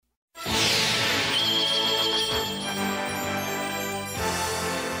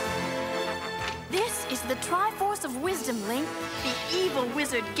Use the Triforce of Wisdom, Link. The evil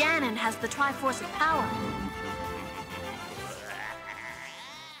wizard Ganon has the Triforce of Power.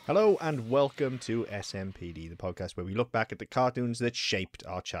 Hello and welcome to SMPD, the podcast where we look back at the cartoons that shaped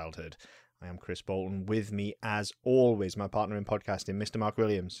our childhood. I am Chris Bolton. With me, as always, my partner in podcasting, Mr. Mark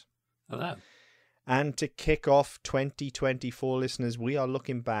Williams. Hello. And to kick off 2024, listeners, we are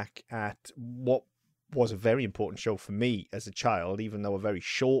looking back at what was a very important show for me as a child, even though a very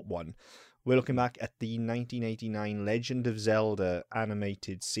short one. We're looking back at the 1989 Legend of Zelda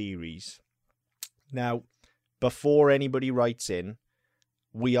animated series. Now, before anybody writes in,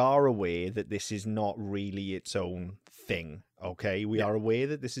 we are aware that this is not really its own thing, okay? We are aware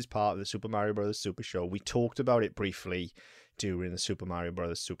that this is part of the Super Mario Bros. Super Show. We talked about it briefly during the Super Mario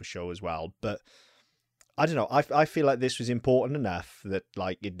Bros. Super Show as well, but I don't know. I feel like this was important enough that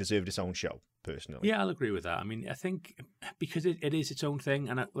like it deserved its own show, personally. Yeah, I'll agree with that. I mean, I think because it is its own thing,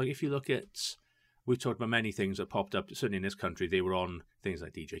 and like if you look at, we've talked about many things that popped up, certainly in this country, they were on things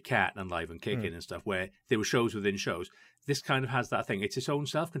like DJ Cat and Live and Kickin' and stuff, where there were shows within shows. This kind of has that thing. It's its own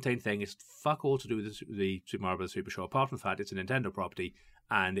self-contained thing. It's fuck all to do with the Super Mario Bros. Super Show, apart from the fact it's a Nintendo property,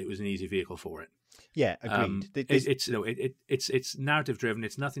 and it was an easy vehicle for it. Yeah, agreed. It's narrative driven.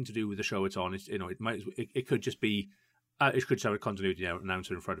 It's nothing to do with the show it's on. It's it could just be it could just have a continuity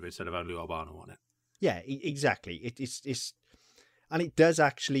announcer in front of it instead of Lou Albano on it. Yeah, exactly. It's and it does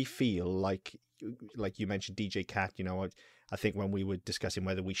actually feel like you mentioned DJ Cat. You know, I think when we were discussing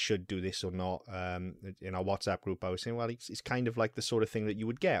whether we should do this or not in our WhatsApp group, I was saying, well, it's kind of like the sort of thing that you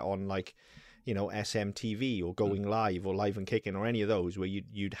would get on like, you know, SMTV or Going Live or Live and Kicking or any of those where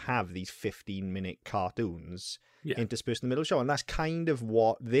you'd have these 15-minute cartoons interspersed in the middle of the show. And that's kind of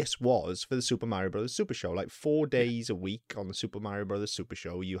what this was for the Super Mario Bros. Super Show. Like 4 days a week on the Super Mario Bros. Super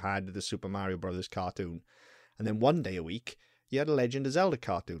Show, you had the Super Mario Bros. Cartoon. And then 1 day a week, you had a Legend of Zelda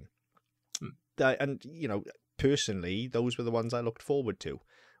cartoon. And, you know, personally, those were the ones I looked forward to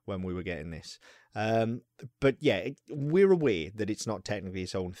when we were getting this. But yeah, we're aware that it's not technically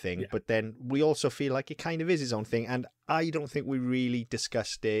its own thing, but then we also feel like it kind of is its own thing. And I don't think we really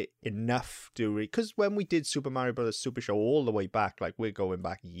discussed it enough, do we? Because when we did Super Mario Bros. Super Show all the way back, like we're going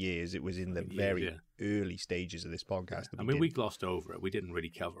back years, it was in the very early stages of this podcast. Yeah. I mean, we glossed over it. We didn't really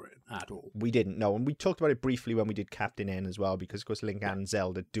cover it at all. We didn't, no. And we talked about it briefly when we did Captain N as well, because of course Link and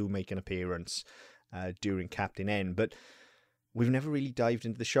Zelda do make an appearance during Captain N, but we've never really dived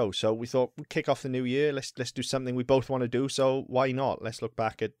into the show, so we thought we'd kick off the new year. Let's do something we both want to do, so why not? Let's look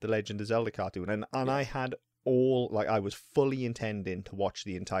back at the Legend of Zelda cartoon. And I had I was fully intending to watch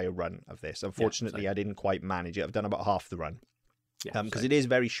the entire run of this. Unfortunately, I didn't quite manage it. I've done about half the run. Because it is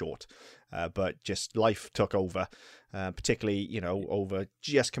very short, but just life took over, particularly, you know, over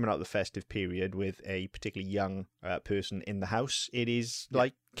just coming out of the festive period with a particularly young person in the house. It is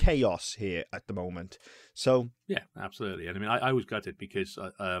like chaos here at the moment. So yeah, absolutely. And I mean, I was gutted because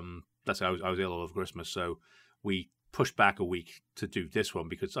I was ill all over Christmas, so we pushed back a week to do this one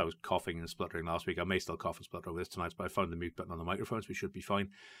because I was coughing and spluttering last week. I may still cough and splutter over this tonight, but I found the mute button on the microphone, so we should be fine.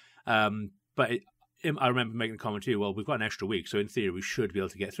 I remember making a comment to you, well, we've got an extra week, so in theory we should be able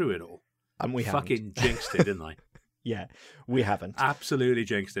to get through it all. And we fucking jinxed it, didn't I? Yeah, we haven't. Absolutely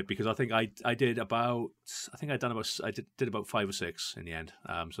jinxed it, because I think I did about 5 or 6 in the end.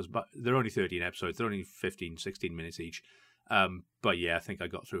 So they're only 13 episodes, they're only 15, 16 minutes each. But yeah, I think I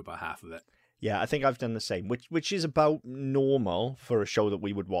got through about half of it. Yeah, I think I've done the same, which is about normal for a show that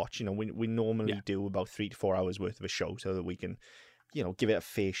we would watch. You know, we normally do about 3 to 4 hours worth of a show so that we can, you know, give it a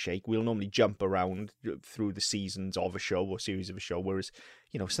fair shake. We'll normally jump around through the seasons of a show or series of a show, whereas,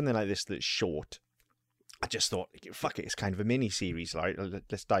 you know, something like this that's short, I just thought, fuck it, it's kind of a mini-series, right?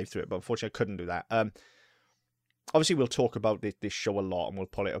 Let's dive through it, but unfortunately I couldn't do that. Obviously, we'll talk about this show a lot and we'll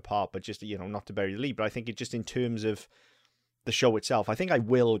pull it apart, but just, you know, not to bury the lead, but I think it just in terms of the show itself, I think I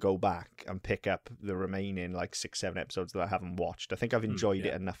will go back and pick up the remaining, like, 6-7 episodes that I haven't watched. I think I've enjoyed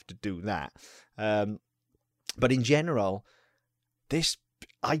it enough to do that. But in general,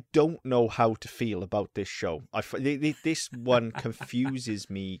 I don't know how to feel about this show. This one confuses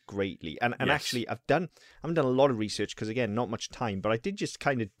me greatly, and actually I haven't done a lot of research because again, not much time. But I did just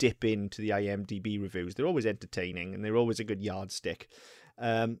kind of dip into the IMDb reviews. They're always entertaining and they're always a good yardstick.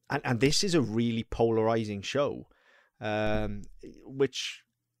 And this is a really polarizing show, which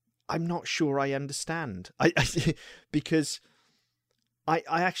I'm not sure I understand. Because I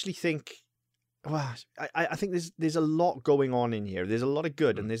actually think. Well, I think there's a lot going on in here. There's a lot of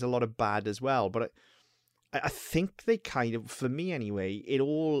good and there's a lot of bad as well. But I think they kind of, for me anyway, it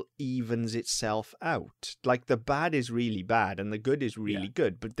all evens itself out. Like the bad is really bad and the good is really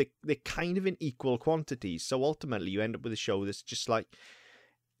good, but they're kind of in equal quantities. So ultimately you end up with a show that's just like,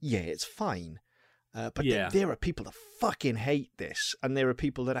 yeah, it's fine. But there are people that fucking hate this, and there are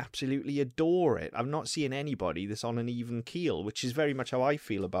people that absolutely adore it. I'm not seeing anybody that's on an even keel, which is very much how I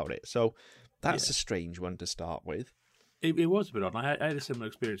feel about it. So that's a strange one to start with. It was a bit odd. I had a similar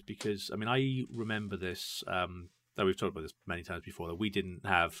experience because, I mean, I remember this, that we've talked about this many times before, that we didn't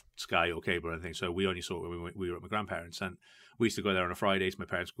have Sky or cable or anything, so we only saw it when we were at my grandparents', and we used to go there on a Friday, so my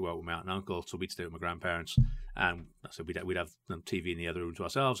parents would go out with my aunt and uncle, so we'd stay with my grandparents, and so we'd have TV in the other room to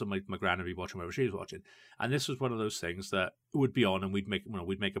ourselves, and my gran would be watching whatever she was watching. And this was one of those things that would be on, and we'd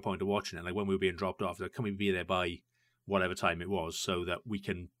make a point of watching it. Like when we were being dropped off, like, can we be there by whatever time it was, so that we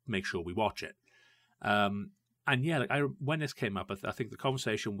can make sure we watch it. And yeah, like when this came up, I think the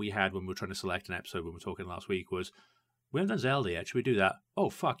conversation we had when we were trying to select an episode when we were talking last week was, we haven't done Zelda yet. Should we do that? Oh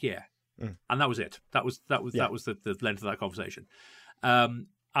fuck yeah! And that was it. That was the length of that conversation. And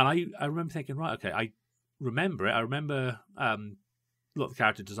I remember thinking, right, okay, I remember it. I remember a lot of the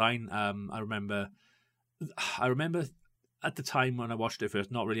character design. I remember at the time when I watched it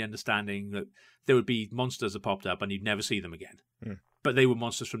first, not really understanding that there would be monsters that popped up and you'd never see them again. But they were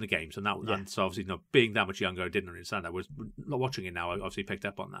monsters from the games, and and so obviously, being that much younger, I didn't understand that. I was not watching it now. I obviously picked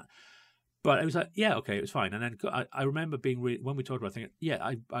up on that. But it was like, yeah, okay, it was fine. And then I remember being when we talked about it, thinking,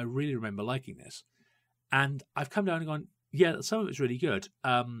 yeah, I really remember liking this. And I've come down and gone, yeah, some of it's really good.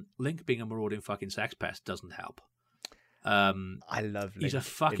 Link being a marauding fucking sex pest doesn't help. I love Link. He's a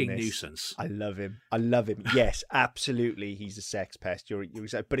fucking nuisance. I love him. Yes, absolutely, he's a sex pest. You're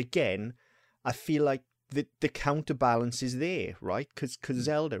exactly. But again, I feel like the counterbalance is there, right? Because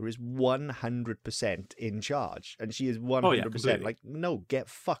Zelda is 100% in charge, and she is 100% like, no, get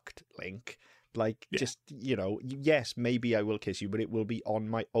fucked, Link. Like, just, yes, maybe I will kiss you, but it will be on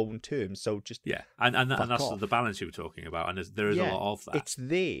my own terms. So just and that's the balance you were talking about, and there is a lot of that. It's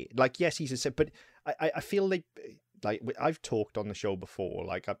there. Like, yes, he's a, but I feel like I've talked on the show before.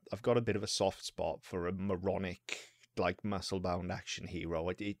 Like, I've got a bit of a soft spot for a moronic, like, muscle-bound action hero.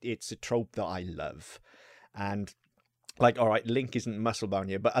 It's a trope that I love. And, like, all right, Link isn't muscle-bound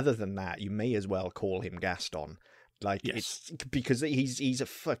here, but other than that, you may as well call him Gaston. Like, it's because he's a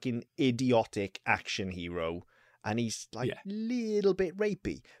fucking idiotic action hero, and he's, like, a little bit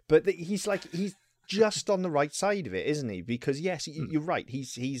rapey. But he's just on the right side of it, isn't he? Because, yes, you're right,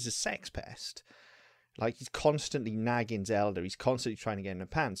 he's a sex pest. Like, he's constantly nagging Zelda. He's constantly trying to get in her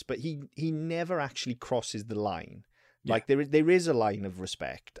pants, but he never actually crosses the line. Like, there is a line of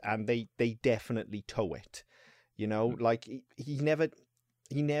respect, and they definitely toe it. Like, he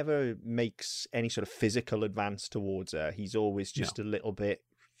never makes any sort of physical advance towards her. He's always just a little bit.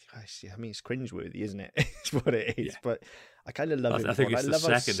 I mean, it's cringeworthy, isn't it? It's what it is. Yeah. But I kind of love it. I think it's the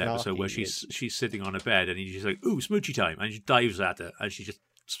second episode where she's sitting on a bed, and he's just like, "Ooh, smoochie time," and she dives at her, and she just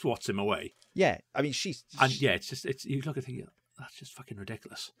swats him away. Yeah, I mean, it's you look at it, that's just fucking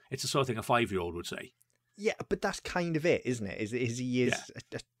ridiculous. It's the sort of thing a 5-year-old would say. Yeah, but that's kind of it, isn't it? Is he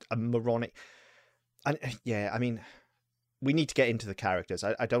a moronic? And I mean, we need to get into the characters.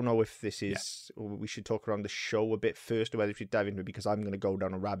 I don't know if this is, or we should talk around the show a bit first, or whether we should dive into it, because I'm going to go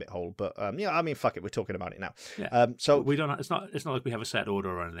down a rabbit hole. But I mean, fuck it, we're talking about it now. Yeah. So we don't. It's not like we have a set order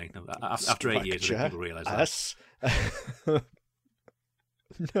or anything. After 8 years, I think people realise that.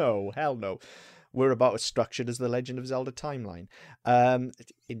 No, hell no. We're about as structured as the Legend of Zelda timeline.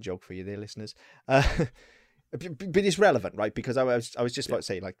 In joke for you there, listeners. But it's relevant, right? Because I was just about to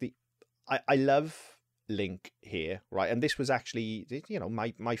say, like, I love Link here, right? And this was actually,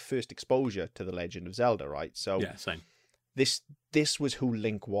 my first exposure to the Legend of Zelda, right? So yeah, same. This was who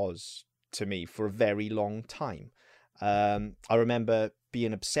Link was to me for a very long time. I remember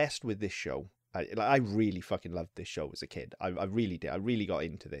being obsessed with this show. I really fucking loved this show as a kid. I really did. I really got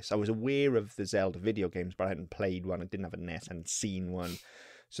into this. I was aware of the Zelda video games, but I hadn't played one. I didn't have a NES. I hadn't seen one.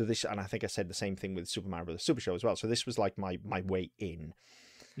 So this, and I think I said the same thing with Super Mario Bros. Super Show as well. So this was like my way in.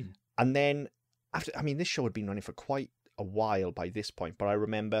 And then this show had been running for quite a while by this point, but I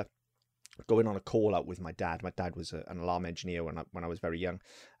remember going on a call out with my dad. My dad was an alarm engineer when I was very young.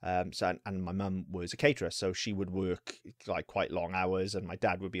 And my mum was a caterer, so she would work like quite long hours, and my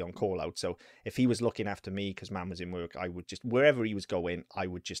dad would be on call out. So if he was looking after me because mum was in work, I would just, wherever he was going, I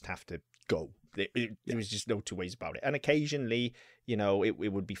would just have to go. There was just no two ways about it. And occasionally,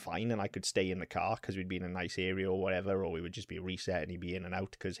 it would be fine, and I could stay in the car because we'd be in a nice area or whatever, or it would just be a reset and he'd be in and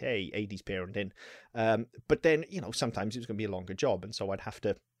out because, hey, 80s parenting. But then, sometimes it was going to be a longer job, and so I'd have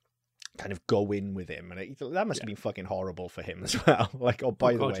to kind of go in with him, and that must have been fucking horrible for him as well. Like,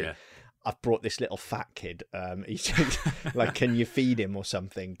 by the way, I've brought this little fat kid. He's like, can you feed him or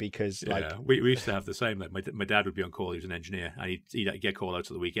something? Because we used to have the same. Like my dad would be on call. He was an engineer, and he'd get called out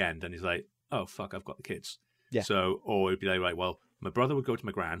to the weekend, and he's like, oh fuck, I've got the kids. Yeah. So, or it'd be like, right, well, my brother would go to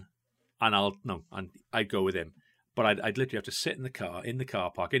my gran, and I'd go with him. But I'd literally have to sit in the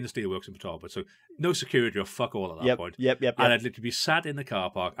car park, in the steelworks in Port, so no security or fuck all at that point. Yep. And I'd literally be sat in the car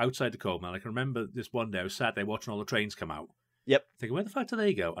park outside the coal mine. I can remember this one day I was sat there watching all the trains come out. Yep. Thinking, where the fuck do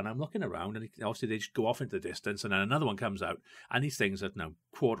they go? And I'm looking around, and obviously they just go off into the distance, and then another one comes out, and these things are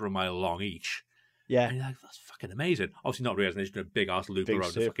quarter of a mile long each. Yeah. And you're like, that's fucking amazing. Obviously not realising they're just doing a big ass loop Big around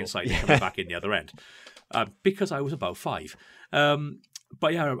circle. the fucking site and coming back in the other end. Because I was about 5.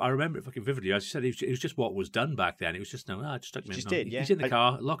 But yeah, I remember it fucking vividly. As you said, it was just what was done back then. It was just, just stuck me in. He's in the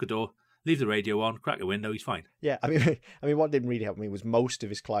car, lock a door, leave the radio on, crack a window, he's fine. Yeah, I mean, what didn't really help me was most of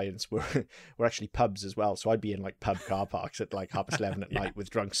his clients were actually pubs as well. So I'd be in like pub car parks at like 11:30 at night with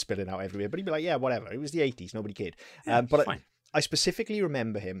drunks spilling out everywhere. But he'd be like, yeah, whatever. It was the 80s, nobody cared. But I specifically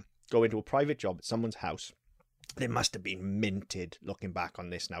remember him going to a private job at someone's house. They must have been minted looking back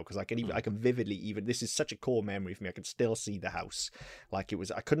on this now, because I can vividly this is such a core memory for me. I can still see the house like it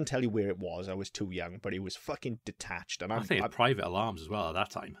was. I couldn't tell you where it was. I was too young, but it was fucking detached. And I think it's private alarms as well at that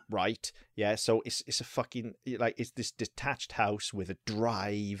time. Right. Yeah. So it's a fucking it's this detached house with a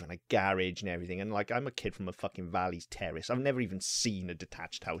drive and a garage and everything. And like I'm a kid from a fucking Valley's terrace. I've never even seen a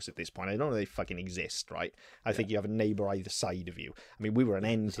detached house at this point. I don't know if they fucking exist. Right. I think you have a neighbour either side of you. I mean, we were an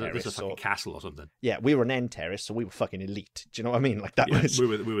end terrace. This is a fucking castle or something. Yeah, we were an end terrace. So we were fucking elite. Do you know what I mean? Like that was we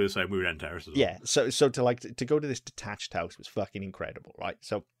were the same. We were end terrace as well. Yeah. So to go to this detached house was fucking incredible, right?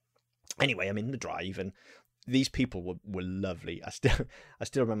 So anyway, I'm in the drive, and these people were lovely. I still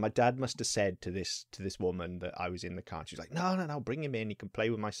remember my dad must have said to this woman that I was in the car. And she was like, no, bring him in. He can play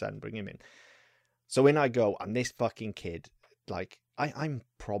with my son. Bring him in. So in I go, and this fucking kid, like I'm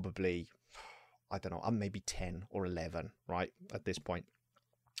probably, I don't know, I'm maybe 10 or 11, right, at this point.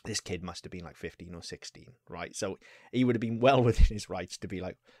 This kid must have been like 15 or 16, right? So he would have been well within his rights to be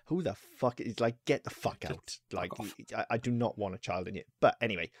like, who the fuck is, like, get the fuck out. Like, I do not want a child in it. But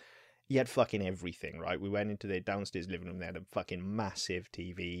anyway, he had fucking everything, right? We went into their downstairs living room. They had a fucking massive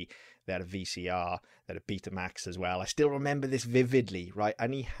TV. They had a VCR. They had a Betamax as well. I still remember this vividly, right?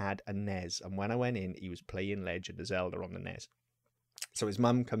 And he had a NES. And when I went in, he was playing Legend of Zelda on the NES. So his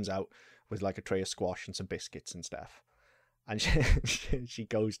mum comes out with like a tray of squash and some biscuits and stuff. And she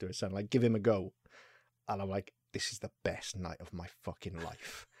goes to her son, like, give him a go. And I'm like, this is the best night of my fucking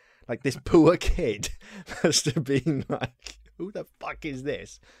life. Like, this poor kid must have been like, who the fuck is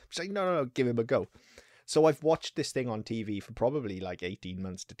this? She's like, no, give him a go. So I've watched this thing on TV for probably like 18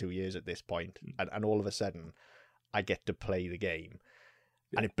 months to 2 years at this point. And all of a sudden, I get to play the game.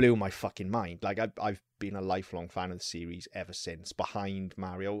 And it blew my fucking mind. Like, I've been a lifelong fan of the series ever since. Behind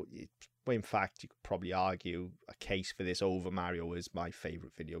Mario, well, in fact, you could probably argue a case for this over Mario is my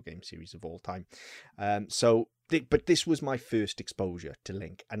favourite video game series of all time. But this was my first exposure to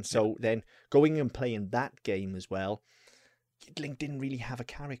Link. And so then going and playing that game as well, Link didn't really have a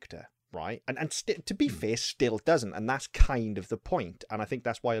character, right? And to be fair, still doesn't. And that's kind of the point. And I think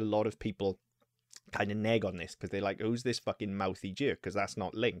that's why a lot of people kind of neg on this, because they're like, who's this fucking mouthy jerk? Because that's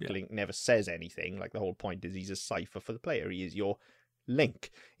not Link. Yeah. Link never says anything. Like, the whole point is he's a cipher for the player. He is your link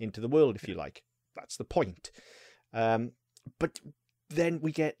into the world, if you like. That's the point. But then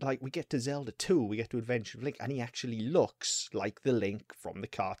we get to Zelda 2, we get to Adventure of Link, and he actually looks like the Link from the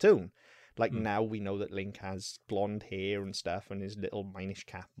cartoon. Like, now we know that Link has blonde hair and stuff, and his little minish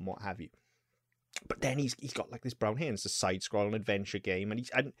cap and what have you. But then he's got like this brown hair, and it's a side-scrolling adventure game,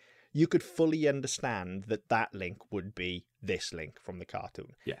 and you could fully understand that Link would be this Link from the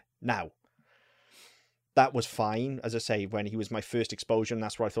cartoon. Yeah. Now, that was fine, as I say, when he was my first exposure, and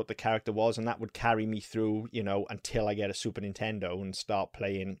that's where I thought the character was, and that would carry me through, until I get a Super Nintendo and start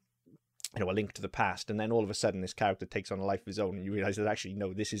playing, A Link to the Past, and then all of a sudden this character takes on a life of his own, and you realise that actually,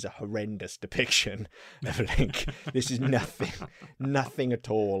 no, this is a horrendous depiction of Link. This is nothing at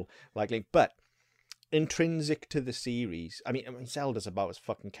all like Link. But intrinsic to the series, I mean, Zelda's about as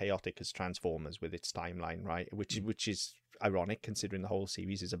fucking chaotic as Transformers with its timeline, right? Which is ironic, considering the whole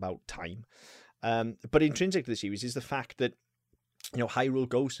series is about time. But intrinsic to the series is the fact that, Hyrule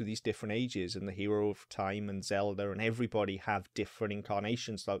goes through these different ages, and the Hero of Time and Zelda and everybody have different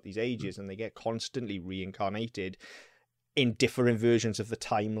incarnations throughout these ages, and they get constantly reincarnated in different versions of the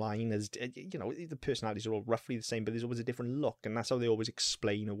timeline. As the personalities are all roughly the same, but there's always a different look, and that's how they always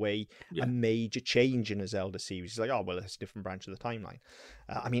explain away a major change in a Zelda series. It's like, oh well, it's a different branch of the timeline.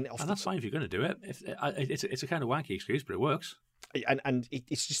 And that's fine if you're going to do it. It's a kind of wanky excuse, but it works. And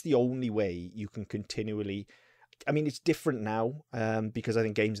it's just the only way you can continually. I mean, it's different now because I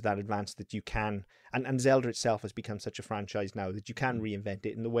think games are that advanced that you can, and Zelda itself has become such a franchise now that you can reinvent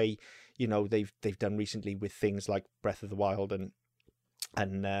it in the way they've done recently with things like Breath of the Wild and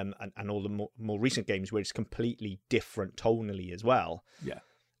all the more recent games where it's completely different tonally as well. Yeah,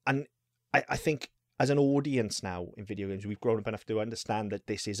 and I think as an audience now in video games, we've grown up enough to understand that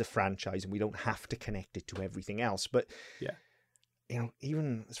this is a franchise and we don't have to connect it to everything else. But Yeah. you know,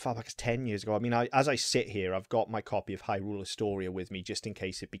 even as far back as 10 years ago, I mean, as I sit here, I've got my copy of Hyrule Historia with me just in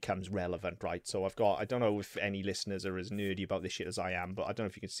case it becomes relevant, right? So I've got, I don't know if any listeners are as nerdy about this shit as I am, but I don't know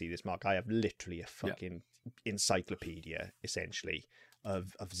if you can see this, Mark. I have literally a fucking encyclopedia, essentially,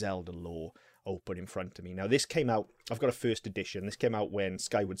 of Zelda lore open in front of me. Now, this came out, I've got a first edition. This came out when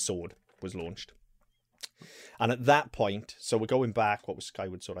Skyward Sword was launched. And at that point, so we're going back, what was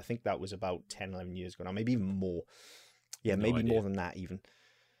Skyward Sword? I think that was about 10, 11 years ago now, maybe even more. Yeah, No maybe idea. more than that even.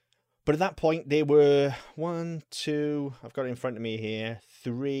 But at that point, there were 1, 2, I've got it in front of me here,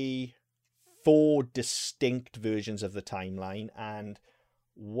 3, 4 distinct versions of the timeline, and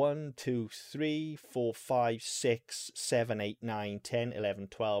 1, 2, 3, 4, 5, 6, 7, 8, 9, 10, 11,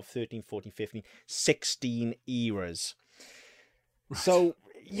 12, 13, 14, 15, 16 eras. Right. So,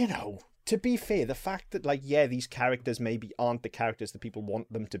 you know, to be fair, the fact that, like, yeah, these characters maybe aren't the characters that people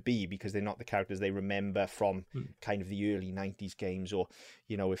want them to be because they're not the characters they remember from kind of the early 90s games, or,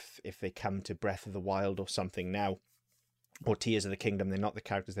 you know, if they come to Breath of the Wild or something now, or Tears of the Kingdom, they're not the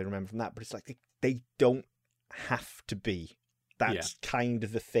characters they remember from that, but it's like they don't have to be. That's kind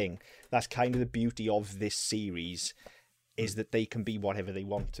of the thing. That's kind of the beauty of this series, is that they can be whatever they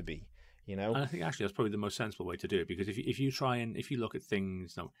want to be. You know? And I think actually that's probably the most sensible way to do it, because if you look at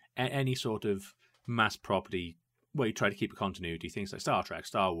things, you know, any sort of mass property where you try to keep a continuity, things like Star Trek,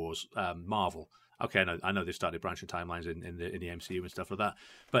 Star Wars, Marvel. Okay, I know they've started branching timelines in the MCU and stuff like that,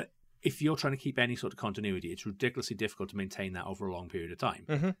 but if you're trying to keep any sort of continuity, it's ridiculously difficult to maintain that over a long period of time.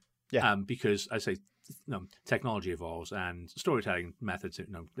 Mm-hmm. Yeah, because I say, you know, technology evolves and storytelling methods, you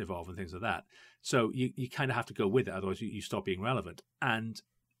know, evolve and things like that. So you kind of have to go with it, otherwise you stop being relevant. And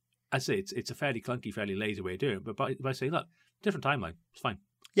I say it's a fairly clunky, fairly lazy way of doing it, but by saying, look, different timeline, it's fine.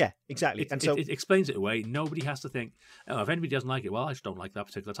 Yeah, exactly. It explains it away. Nobody has to think, oh, if anybody doesn't like it, well, I just don't like that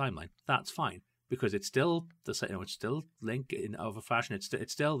particular timeline. That's fine, because it's still the same. You know, it's still Link in of a fashion.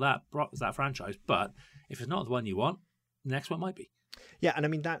 It's still that franchise. But if it's not the one you want, the next one might be. Yeah, and I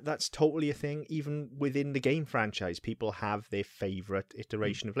mean that's totally a thing. Even within the game franchise, people have their favorite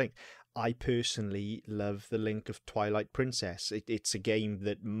iteration of Link. I personally love the Link of Twilight Princess. It's a game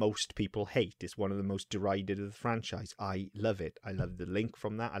that most people hate. It's one of the most derided of the franchise. I love it. I love the Link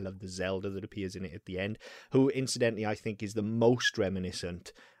from that. I love the Zelda that appears in it at the end, who incidentally I think is the most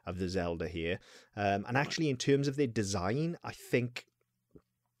reminiscent of the Zelda here. And actually, in terms of their design, I think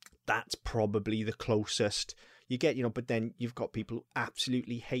that's probably the closest you get, you know. But then you've got people who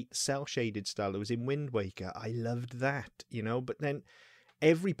absolutely hate the cel-shaded style that was in Wind Waker. I loved that, you know. But then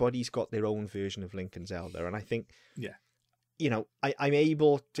everybody's got their own version of Link and Zelda, and I think, you know, I'm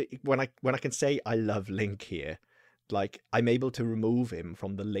able to, when I can say I love Link here, like I'm able to remove him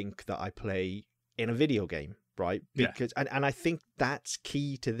from the Link that I play in a video game, right? Because and I think that's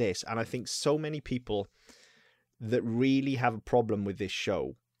key to this, and I think so many people that really have a problem with this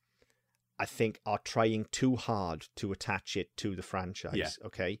show, I think, are trying too hard to attach it to the franchise.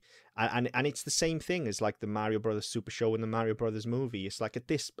 Okay, and it's the same thing as like the Mario Brothers Super Show and the Mario Brothers movie. It's like at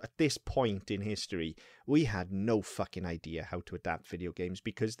this point in history, we had no fucking idea how to adapt video games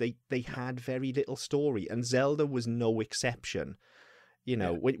because they had very little story, and Zelda was no exception. You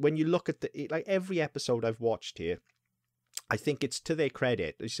know, when you look at like every episode I've watched here, I think it's to their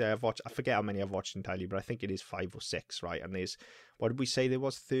credit. They say I forget how many I've watched entirely, but I think it is 5 or 6, right? And there's, what did we say there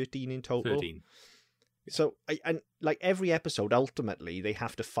was, 13 in total? 13. So, and like every episode, ultimately, they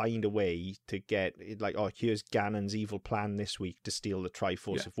have to find a way to get, like, oh, here's Ganon's evil plan this week to steal the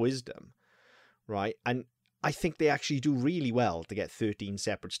Triforce of Wisdom, right? And I think they actually do really well to get 13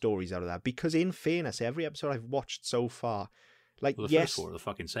 separate stories out of that, because in fairness, every episode I've watched so far, like, well, the first 4 are the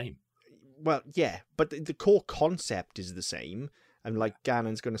fucking same. Well, yeah, but the core concept is the same, and like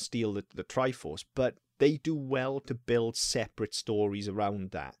Ganon's going to steal the Triforce, but they do well to build separate stories around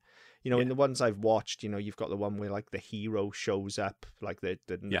that. You know, in the ones I've watched, you know, you've got the one where like the hero shows up, like the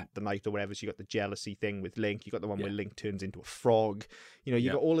night or whatever. So you got the jealousy thing with Link. You got the one where Link turns into a frog. You know,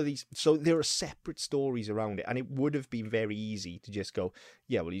 you got all of these. So there are separate stories around it, and it would have been very easy to just go,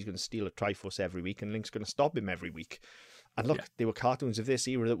 yeah, well, he's going to steal a Triforce every week, and Link's going to stop him every week. And look, there were cartoons of this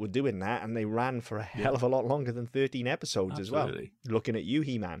era that were doing that, and they ran for a hell of a lot longer than 13 episodes as well. Looking at you,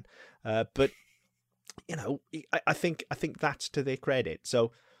 He-Man. But, you know, I think that's to their credit.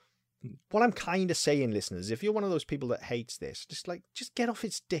 So what I'm kind of saying, listeners, if you're one of those people that hates this, just get off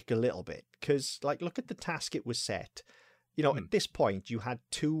its dick a little bit. Because, like, look at the task it was set. You know, at this point, you had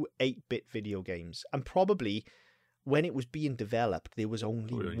 2 8-bit video games, and probably when it was being developed, there was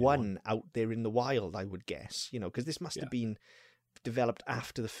only one out there in the wild, I would guess, you know, because this must have been developed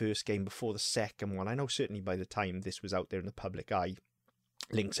after the first game, before the second one. I know certainly by the time this was out there in the public eye,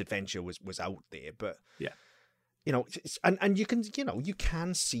 Link's Adventure was out there, but yeah. You know, and you can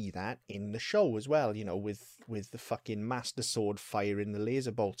see that in the show as well, you know, with the fucking Master Sword firing the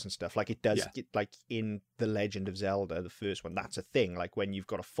laser bolts and stuff. Like it does, like in The Legend of Zelda, the first one, that's a thing. Like when you've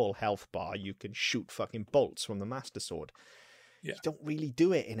got a full health bar, you can shoot fucking bolts from the Master Sword. Yeah. You don't really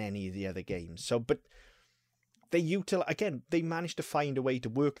do it in any of the other games. So, but they managed to find a way to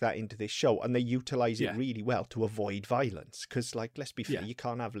work that into this show, and they utilize it really well to avoid violence. Because, like, let's be fair, you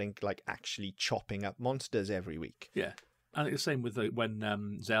can't have Link like actually chopping up monsters every week. Yeah, and it's the same with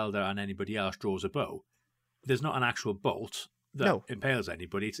when Zelda and anybody else draws a bow. There's not an actual bolt that impales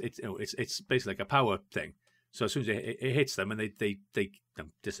anybody. It's basically like a power thing. So as soon as it hits them, and they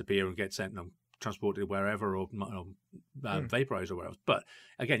disappear and get sent transported wherever or vaporized or wherever else. But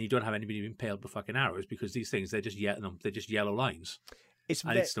again, you don't have anybody impaled with fucking arrows, because these things, they're just yellow lines. It's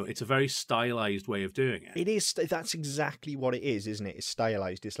a very stylized way of doing it. It is. That's exactly what it is, isn't it? It's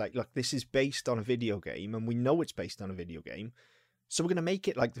stylized. It's like, look, this is based on a video game, and we know it's based on a video game, so we're going to make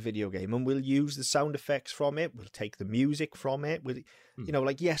it like the video game, and we'll use the sound effects from it. We'll take the music from it. You know,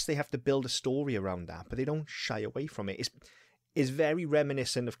 like, yes, they have to build a story around that, but they don't shy away from it. Is very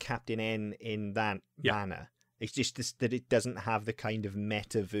reminiscent of Captain N in that manner. It's just that it doesn't have the kind of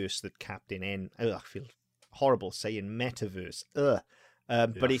metaverse that Captain N... I feel horrible saying metaverse.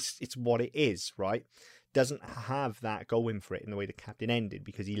 But it's what it is, right? Doesn't have that going for it in the way that Captain N did,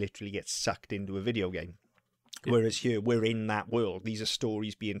 because he literally gets sucked into a video game. Yeah. Whereas here, we're in that world. These are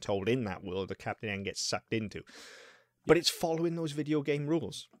stories being told in that world that Captain N gets sucked into. But it's following those video game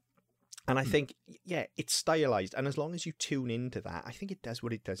rules. And I think, it's stylized. And as long as you tune into that, I think it does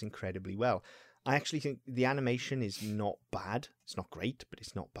what it does incredibly well. I actually think the animation is not bad. It's not great, but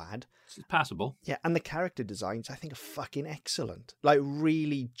it's not bad. It's passable. Yeah, and the character designs, I think, are fucking excellent. Like,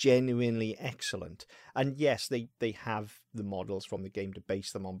 really, genuinely excellent. And yes, they have the models from the game to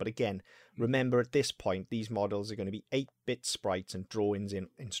base them on. But again, remember, at this point, these models are going to be 8-bit sprites and drawings in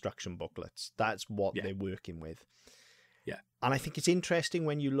instruction booklets. That's what they're working with. Yeah. And I think it's interesting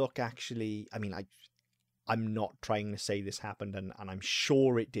when you look, actually, I mean, I'm not trying to say this happened, and I'm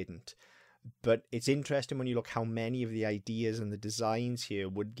sure it didn't, but it's interesting when you look how many of the ideas and the designs here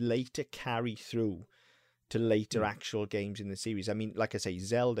would later carry through to later actual games in the series. I mean, like I say,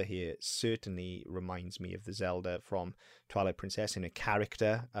 Zelda here certainly reminds me of the Zelda from Twilight Princess in a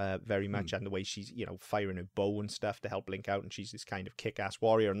character, very much, and the way she's, you know, firing her bow and stuff to help Link out, and she's this kind of kick-ass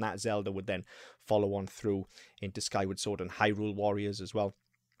warrior, and that Zelda would then follow on through into Skyward Sword and Hyrule Warriors as well.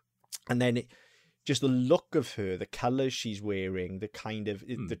 And then just the look of her, the colours she's wearing, the kind of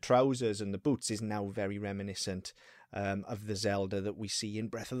the trousers and the boots is now very reminiscent of the Zelda that we see in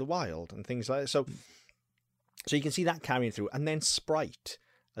Breath of the Wild and things like that. So you can see that carrying through. And then Sprite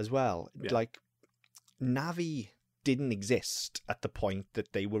as well. Yeah. Like, Navi didn't exist at the point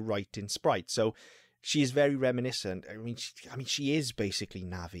that they were writing Sprite. So she is very reminiscent. I mean, she is basically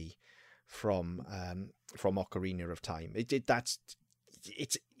Navi from Ocarina of Time.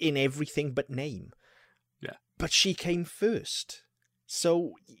 It's in everything but name. Yeah. But she came first.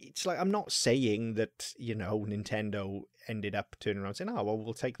 So it's like, I'm not saying that, you know, Nintendo ended up turning around and saying, oh, well,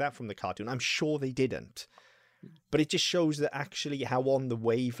 we'll take that from the cartoon. I'm sure they didn't. But it just shows that actually how on the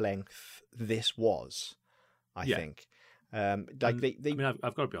wavelength this was, I think. I've got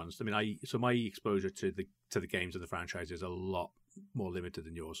to be honest. I mean, so my exposure to the games of the franchise is a lot more limited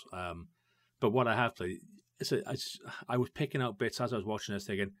than yours. But what I have played, I was picking out bits as I was watching this,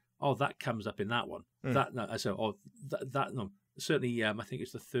 thinking, oh, that comes up in that one. Certainly, I think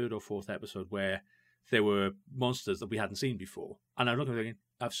it's the third or fourth episode where there were monsters that we hadn't seen before, and I'm looking thinking,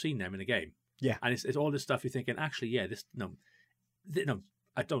 I've seen them in the game. Yeah, and it's all this stuff you're thinking, actually, I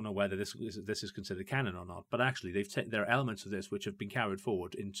don't know whether this is considered canon or not, but actually there are elements of this which have been carried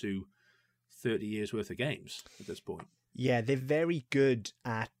forward into 30 years worth of games at this point. Yeah, they're very good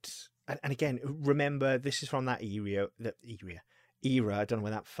at, and again, remember, this is from that era. I don't know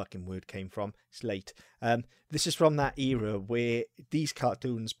where that fucking word came from. It's late. This is from that era where these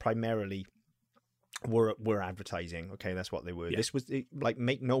cartoons primarily were advertising. Okay, that's what they were. Yeah. This was, like,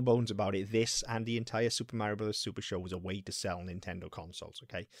 make no bones about it, this and the entire Super Mario Bros. Super Show was a way to sell Nintendo consoles.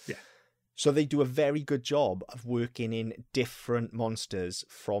 Okay, yeah. So they do a very good job of working in different monsters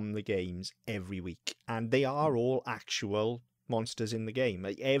from the games every week, and they are all actual monsters in the game,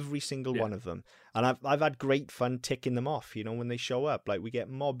 like every single one of them. And I've had great fun ticking them off, you know, when they show up. Like, we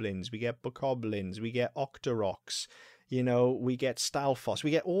get Moblins, we get Bokoblins, we get Octoroks, you know, we get Stalfos, we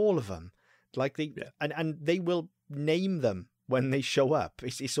get all of them. Like, and they will name them when they show up,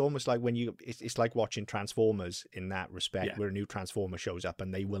 it's almost like when it's like watching Transformers in that respect, Yeah. where a new Transformer shows up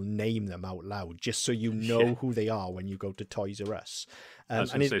and they will name them out loud just so you know who they are when you go to Toys R Us. I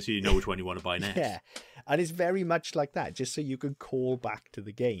was going to say, so you know which one you want to buy next. Yeah, and it's very much like that, just so you can call back to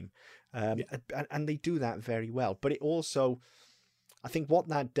the game. And they do that very well. But it also, I think what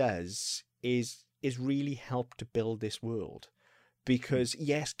that does is really help to build this world. Because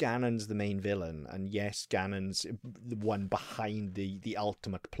yes, Ganon's the main villain, and yes, Ganon's the one behind the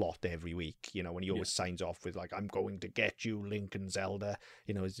ultimate plot every week. You know, when he always signs off with like, "I'm going to get you, Link and Zelda."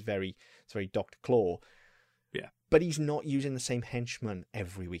 You know, it's very Dr. Claw. Yeah. But he's not using the same henchman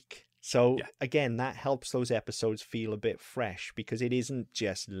every week. So again, that helps those episodes feel a bit fresh, because it isn't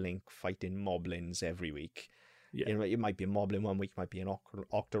just Link fighting moblins every week. Yeah. You know, it might be a moblin one week, might be an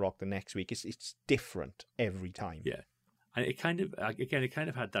Octorok the next week. It's different every time. Yeah. And it kind of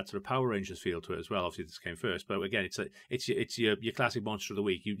had that sort of Power Rangers feel to it as well. Obviously, this came first, but again, it's your classic monster of the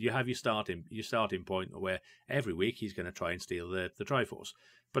week. You have your starting point where every week he's going to try and steal the Triforce,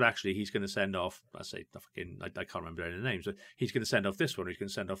 but actually he's going to send off. I can't remember any of the names, but he's going to send off this one, or he's going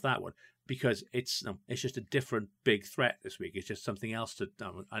to send off that one, because it's just a different big threat this week. It's just something else to,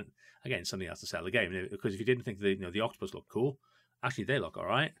 and again, something else to sell the game. Because if you didn't think the octopus looked cool, actually they look all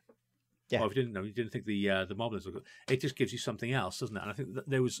right. Yeah. Or if you didn't think the moblins look good, it just gives you something else, doesn't it? And I think that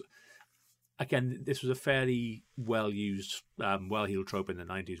there was, again, this was a fairly well-used, well-heeled trope in the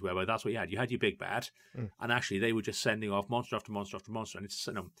 90s, whereby that's what you had. You had your big bad, and actually they were just sending off monster after monster after monster. And it's,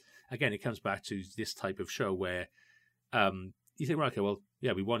 again, it comes back to this type of show where you think, right, okay, well,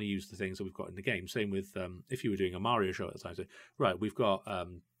 yeah, we want to use the things that we've got in the game. Same with if you were doing a Mario show at the time, so, right, we've got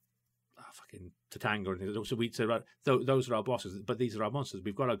fucking Tatanga or anything. So we'd say, right, those are our bosses, but these are our monsters.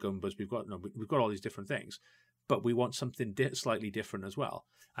 We've got our Goombas, we've got all these different things, but we want something slightly different as well.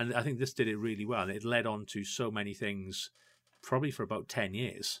 And I think this did it really well. And it led on to so many things, probably for about 10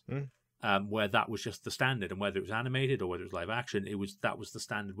 years, where that was just the standard. And whether it was animated or whether it was live action, that was the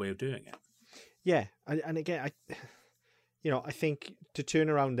standard way of doing it. Yeah, and again, I think to turn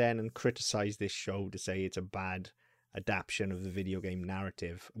around then and criticize this show to say it's a bad adaptation of the video game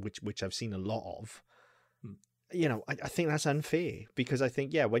narrative, which I've seen a lot of, I think that's unfair, because I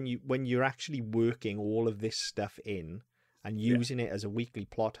think when you're actually working all of this stuff in and using it as a weekly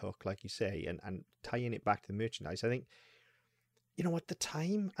plot hook, like you say, and tying it back to the merchandise, I think at the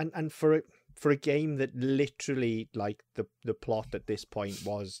time and for a game that literally, like, the plot at this point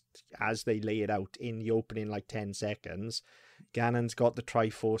was, as they lay it out in the opening, like 10 seconds, Ganon's got the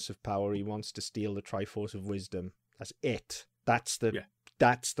Triforce of Power, he wants to steal the Triforce of Wisdom. That's it. That's the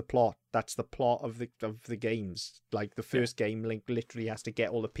plot. That's the plot of the games. Like the first game, Link literally has to get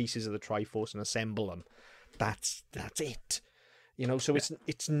all the pieces of the Triforce and assemble them. That's it. So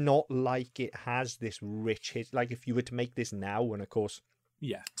it's not like it has this rich hit. Like if you were to make this now, and of course,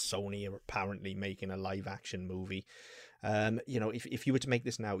 Sony are apparently making a live action movie. If you were to make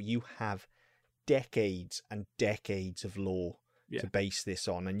this now, you have decades and decades of lore to base this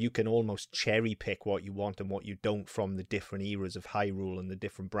on, and you can almost cherry pick what you want and what you don't from the different eras of Hyrule and the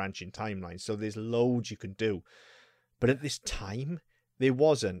different branching timelines. So there's loads you can do. But at this time, there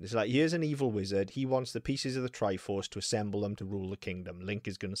wasn't. It's like, here's an evil wizard. He wants the pieces of the Triforce to assemble them to rule the kingdom. Link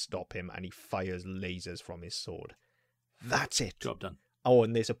is going to stop him, and he fires lasers from his sword. That's it. Job done. Oh,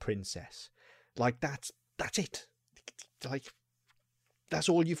 and there's a princess. Like, that's it. Like, that's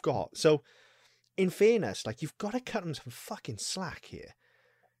all you've got. So, in fairness, like, you've got to cut them some fucking slack here.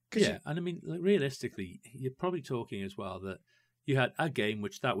 And I mean, like, realistically, you're probably talking as well that you had a game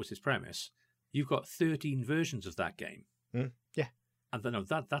which that was its premise. You've got 13 versions of that game. Yeah, and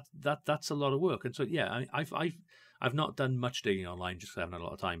that's a lot of work. And so I've not done much digging online just because I haven't had a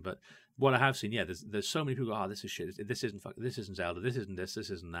lot of time. But what I have seen, there's so many people go, this is shit. This isn't Zelda. This isn't this. This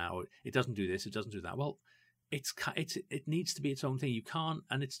isn't that. Or it doesn't do this. It doesn't do that. Well, it needs to be its own thing. You can't,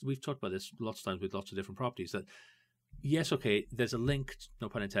 and we've talked about this lots of times with lots of different properties, that yes, okay, there's a link, no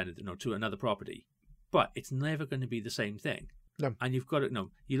pun intended, to another property, but it's never going to be the same thing. No. And you've got to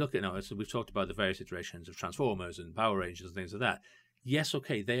you look at so we've talked about the various iterations of Transformers and Power Rangers and things like that. Yes,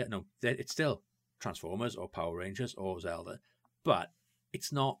 okay, it's still Transformers or Power Rangers or Zelda, but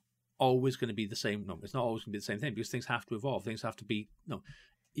it's not always going to be the same. No, it's not always going to be the same thing, because things have to evolve. Things have to be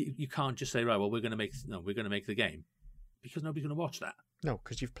You can't just say, right, well, we're going to make the game, because nobody's going to watch that. No,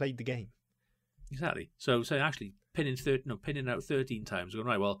 because you've played the game. Exactly. So actually pinning it out 13 times, going,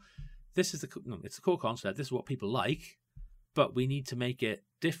 right, well, this is it's the core concept. This is what people like, but we need to make it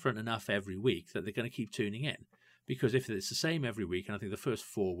different enough every week that they're going to keep tuning in. Because if it's the same every week, and I think the first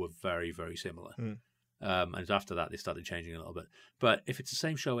 4 were very, very similar, and after that they started changing a little bit. But if it's the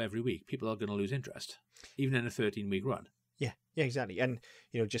same show every week, people are going to lose interest, even in a 13-week run. Yeah, exactly. And,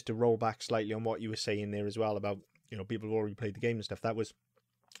 just to roll back slightly on what you were saying there as well about, people who already played the game and stuff, that was,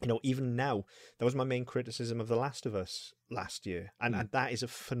 even now, that was my main criticism of The Last of Us last year. And that is a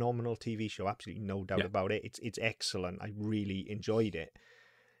phenomenal TV show, absolutely no doubt about it. It's excellent. I really enjoyed it.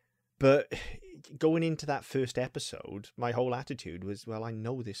 But going into that first episode, my whole attitude was, well, I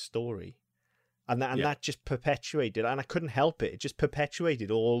know this story. And that just perpetuated, and I couldn't help it. It just perpetuated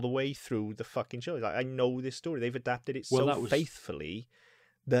all the way through the fucking show. Like, I know this story. They've adapted it faithfully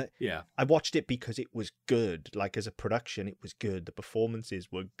that I watched it because it was good. Like, as a production, it was good. The performances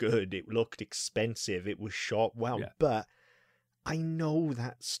were good. It looked expensive. It was shot well. Yeah. But I know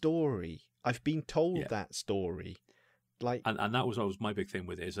that story. I've been told that story. Like, and that was always my big thing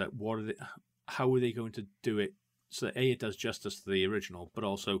with it, is that how are they going to do it so that it does justice to the original, but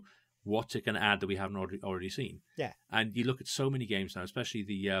also what's it going to add that we haven't already seen? Yeah. And you look at so many games now, especially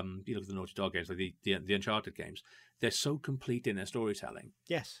you look at the Naughty Dog games, like the Uncharted games, they're so complete in their storytelling.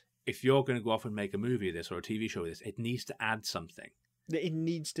 Yes. If you're going to go off and make a movie of this or a TV show of this, it needs to add something. It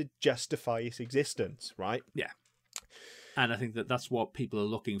needs to justify its existence, right? Yeah. And I think that's what people are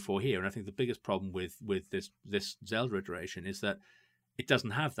looking for here. And I think the biggest problem with this Zelda iteration is that it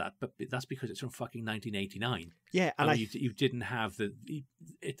doesn't have that, but that's because it's from fucking 1989. Yeah, and you didn't have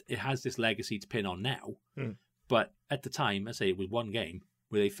it has this legacy to pin on now, but at the time, I say it was one game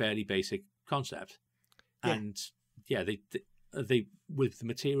with a fairly basic concept, and they with the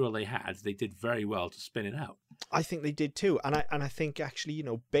material they had, they did very well to spin it out. I think they did too, and I think actually,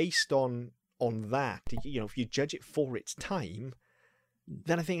 based on that, if you judge it for its time,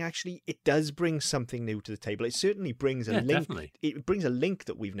 then I think actually it does bring something new to the table. It certainly brings a link. Definitely. It brings a link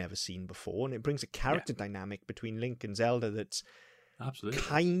that we've never seen before, and it brings a character dynamic between Link and Zelda that's absolutely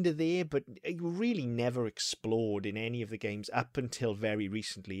kind of there, but really never explored in any of the games up until very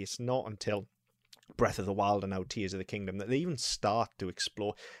recently. It's not until Breath of the Wild and now Tears of the Kingdom that they even start to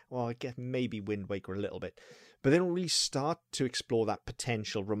explore. Well, I guess maybe Wind Waker a little bit, but they don't really start to explore that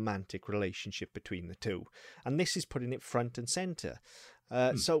potential romantic relationship between the two. And this is putting it front and center.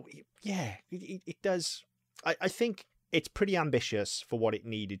 So, yeah, it does. I think it's pretty ambitious for what it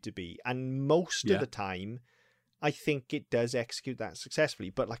needed to be. And most of the time, I think it does execute that successfully.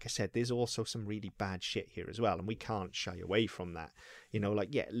 But like I said, there's also some really bad shit here as well. And we can't shy away from that.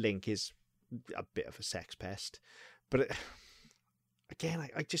 Link is a bit of a sex pest. But again,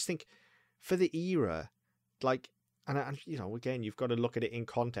 I just think for the era, again, you've got to look at it in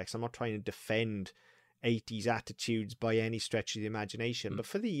context. I'm not trying to defend 80s attitudes by any stretch of the imagination, but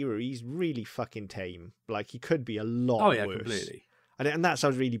for the era, he's really fucking tame. Like, he could be a lot worse. Completely. And that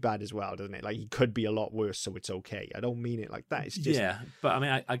sounds really bad as well, doesn't it? Like, he could be a lot worse, so it's okay. I don't mean it like that. It's just... Yeah, but I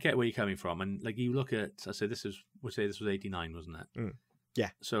mean, I get where you're coming from. And like, you look at, this was 89, wasn't it?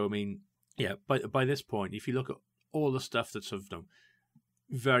 Yeah. So, I mean, by this point, if you look at all the stuff that's sort of,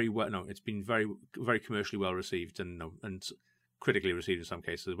 very well, it's been very, very commercially well received and critically received in some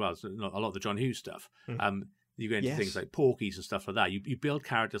cases as well. So a lot of the John Hughes stuff. You get into things like Porky's and stuff like that. You build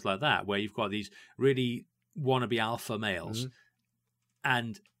characters like that where you've got these really wannabe alpha males,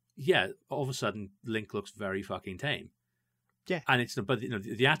 and all of a sudden Link looks very fucking tame. Yeah, and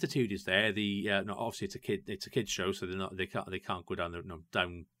the attitude is there. Obviously it's a kid's show, so they can't go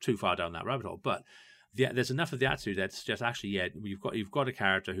down too far down that rabbit hole. But there's enough of the attitude there to suggest actually you've got a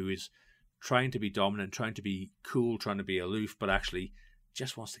character who is trying to be dominant, trying to be cool, trying to be aloof, but actually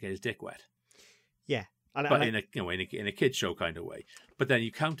just wants to get his dick wet. Yeah. In a kid's show kind of way. But then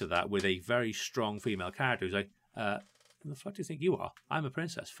you counter that with a very strong female character who's like, who the fuck do you think you are? I'm a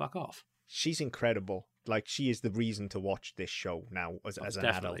princess. Fuck off. She's incredible. Like, she is the reason to watch this show now as an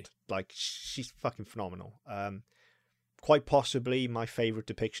adult. Like, she's fucking phenomenal. Quite possibly my favourite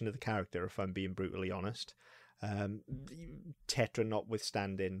depiction of the character, if I'm being brutally honest. Tetra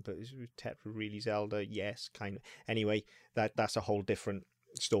notwithstanding, but is Tetra really Zelda? Yes, kind of. Anyway, that's a whole different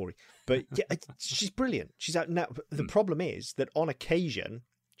story. But yeah, she's brilliant. She's out now. The problem is that on occasion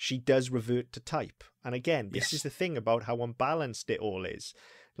she does revert to type, and again, this is the thing about how unbalanced it all is.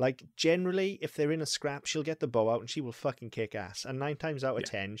 Like, generally, if they're in a scrap, she'll get the bow out and she will fucking kick ass. And 9 times out of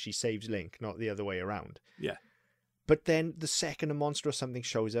 10, she saves Link, not the other way around. Yeah. But then the second a monster or something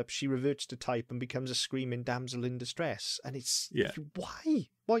shows up, she reverts to type and becomes a screaming damsel in distress. And it's... Why?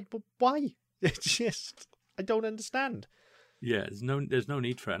 Why? It's just... I don't understand. Yeah, there's no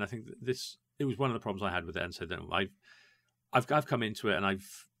need for it. And I think it was one of the problems I had with it. And so then I've come into it and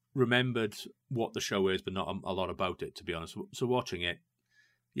I've remembered what the show is, but not a lot about it, to be honest. So watching it,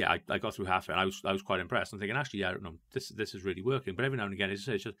 I got through half of it and I was quite impressed. I'm thinking, actually, this is really working. But every now and again, it's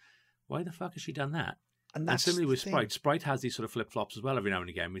just, why the fuck has she done that? And And similarly with Sprite, Sprite has these sort of flip-flops as well every now and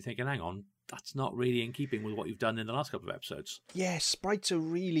again. We're thinking, hang on, that's not really in keeping with what you've done in the last couple of episodes. Yeah, Sprite's a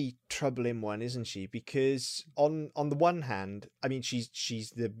really troubling one, isn't she? Because on the one hand, I mean, she's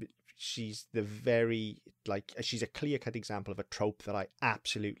the very, like, she's a clear-cut example of a trope that I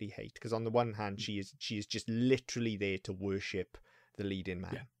absolutely hate. Because on the one hand, she is just literally there to worship the leading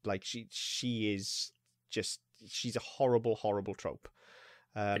man. Yeah. Like she is just, she's a horrible, horrible trope.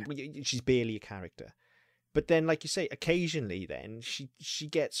 She's barely a character. But then, like you say, occasionally then she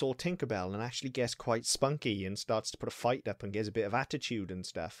gets all Tinkerbell and actually gets quite spunky and starts to put a fight up and gets a bit of attitude and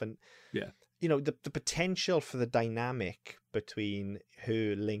stuff. And, you know, the potential for the dynamic between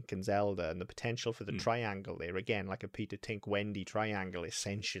her, Link and Zelda, and the potential for the triangle there, again, like a Peter, Tink, Wendy triangle,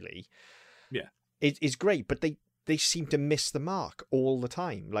 essentially, is great. But they seem to miss the mark all the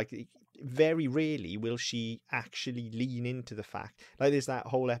time. Like, very rarely will she actually lean into the fact. Like, there's that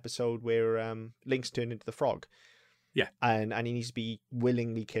whole episode where Link's turned into the frog. Yeah. And he needs to be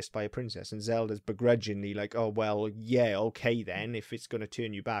willingly kissed by a princess. And Zelda's begrudgingly like, oh, well, yeah, okay then. If it's going to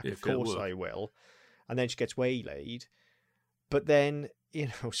turn you back, of course I will. And then she gets waylaid. But then, you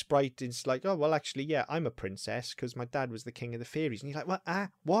know, Sprite is like, oh, well, actually, yeah, I'm a princess because my dad was the king of the fairies. And you're like,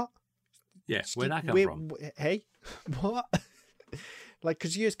 what? Yeah, where'd that come from? Hey, what? Like,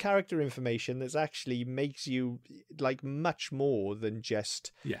 because here's character information that actually makes you like much more than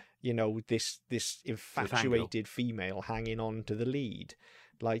just, you know, this infatuated female hanging on to the lead.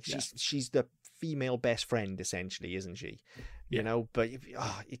 Like, she's the female best friend, essentially, isn't she? You know, but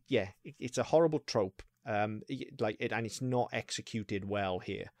it's a horrible trope. Like it, and it's not executed well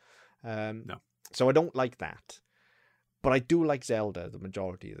here. No. So I don't like that, but I do like Zelda the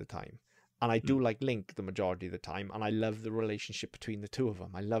majority of the time. And I do like Link the majority of the time, and I love the relationship between the two of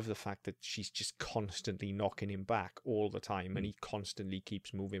them. I love the fact that she's just constantly knocking him back all the time, and he constantly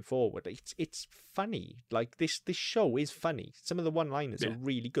keeps moving forward. It's funny. Like, this show is funny. Some of the one-liners are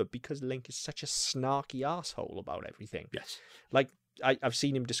really good because Link is such a snarky asshole about everything. Yes. Like, I've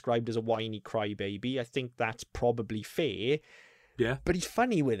seen him described as a whiny crybaby. I think that's probably fair. Yeah. But he's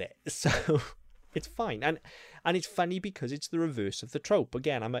funny with it, so... It's fine, and it's funny because it's the reverse of the trope.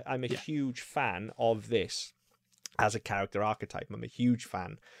 Again, I'm a huge fan of this as a character archetype. I'm a huge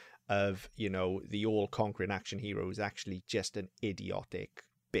fan of, you know, the all-conquering action hero is actually just an idiotic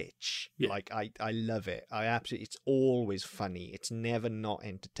bitch. Yeah. Like, I love it. It's always funny. It's never not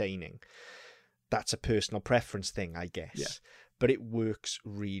entertaining. That's a personal preference thing, I guess. Yeah. But it works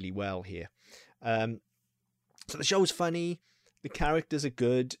really well here. So the show's funny. The characters are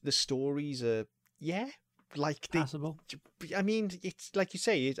good. The stories are, like passable. I mean, it's like you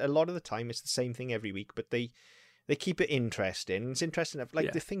say, a lot of the time it's the same thing every week, but they keep it interesting. It's interesting enough.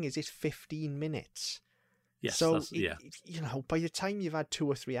 Like, the thing is, it's 15 minutes. Yes. So, you know, by the time you've had 2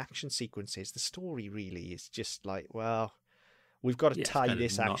 or 3 action sequences, the story really is just like, well, we've got to tie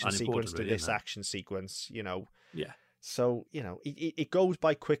this action sequence to this action sequence, you know. Yeah. So, you know, it goes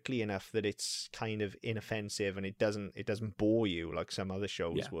by quickly enough that it's kind of inoffensive and it doesn't bore you like some other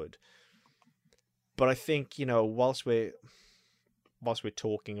shows would. But I think, you know, whilst we're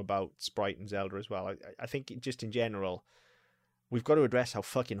talking about Sprite and Zelda as well, I think just in general, we've got to address how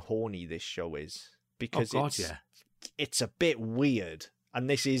fucking horny this show is. Because it's a bit weird. And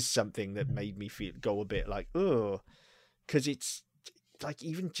this is something that made me go a bit like, ugh. Because it's like,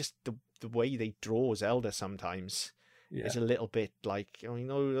 even just the way they draw Zelda sometimes is a little bit like, I mean,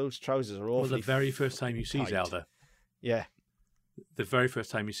 those trousers are awfully Well, the very first time you see tight. Zelda. Yeah. The very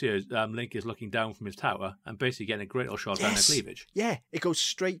first time you see her, Link is looking down from his tower and basically getting a great little shot down her cleavage. Yeah, it goes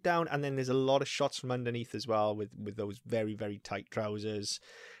straight down, and then there's a lot of shots from underneath as well with those very, very tight trousers.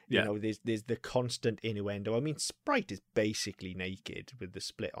 You know, there's the constant innuendo. I mean, Sprite is basically naked with the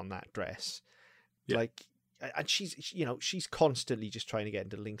split on that dress. Yeah. Like, and she's constantly just trying to get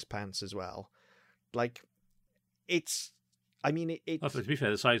into Link's pants as well. Like, it's, I mean, to be fair,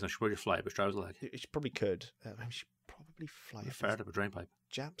 the size, I should probably fly up his trouser leg. She probably could. She probably fly up a drain pipe.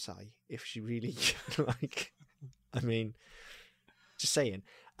 Jap's eye, if she really like. I mean, just saying.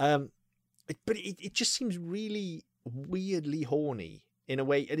 But it just seems really weirdly horny in a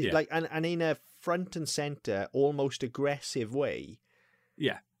way, like, and in a front and center, almost aggressive way.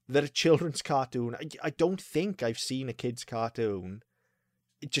 Yeah. That a children's cartoon. I don't think I've seen a kids' cartoon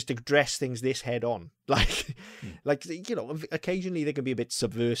just address things this head on. Like, you know, occasionally they can be a bit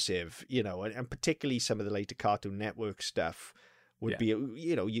subversive, you know, and particularly some of the later Cartoon Network stuff would be,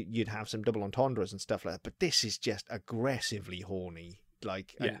 you know, you'd have some double entendres and stuff like that. But this is just aggressively horny.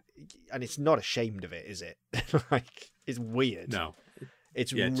 Like, and it's not ashamed of it, is it? Like, it's weird. No.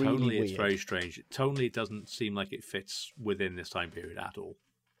 It's really tonally weird. It's very strange. Tonally, it doesn't seem like it fits within this time period at all.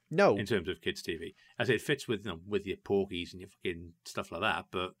 No. in terms of kids' TV. As it fits with with your Porkies and your fucking stuff like that,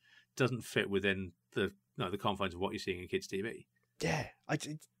 but doesn't fit within the confines of what you're seeing in kids' TV. Yeah,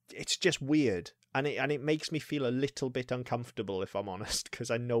 it's just weird, and it makes me feel a little bit uncomfortable, if I'm honest, because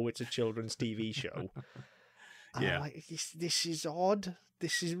I know it's a children's TV show. Yeah, I'm like, this is odd.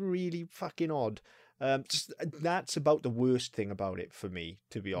 This is really fucking odd. That's about the worst thing about it for me,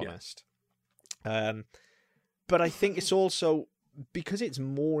 to be honest. But I think it's also because it's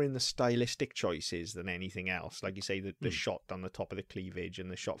more in the stylistic choices than anything else. Like you say, the shot on the top of the cleavage and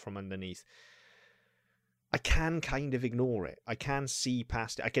the shot from underneath. I can kind of ignore it. I can see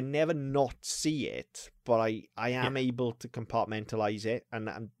past it. I can never not see it, but I am able to compartmentalize it,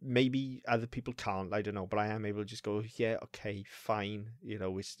 and maybe other people can't. I don't know, but I am able to just go, yeah, okay, fine. You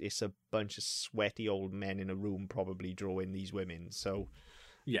know, it's a bunch of sweaty old men in a room probably drawing these women. So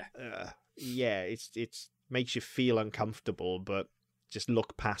yeah, it's makes you feel uncomfortable, but just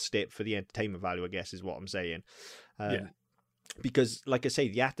look past it for the entertainment value, I guess, is what I'm saying. Because, like I say,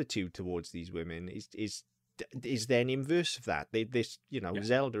 the attitude towards these women is then inverse of that.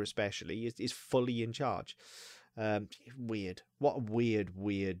 Zelda especially is fully in charge. Weird. What a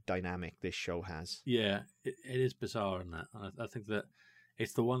weird dynamic this show has. Yeah, it is bizarre in that. And I think that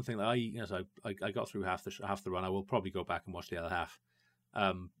it's the one thing that I got through half the run. I will probably go back and watch the other half.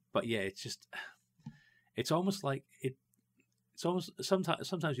 But yeah, it's almost like it's almost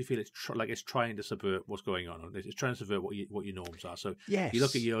sometimes you feel it's trying to subvert what's going on. It's trying to subvert what your norms are. So yes. You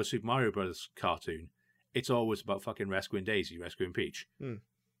look at your Super Mario Brothers cartoon. It's always about fucking rescuing Daisy, rescuing Peach.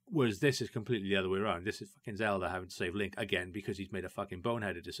 Whereas this is completely the other way around. This is fucking Zelda having to save Link again because he's made a fucking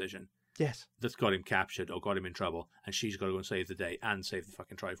boneheaded decision. Yes. That's got him captured or got him in trouble, and she's got to go and save the day and save the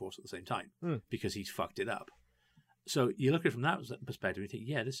fucking Triforce at the same time because he's fucked it up. So you look at it from that perspective and you think,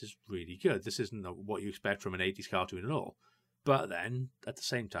 yeah, this is really good. This isn't what you expect from an 80s cartoon at all. But then, at the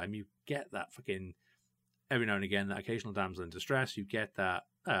same time, you get that fucking, every now and again, that occasional damsel in distress. You get that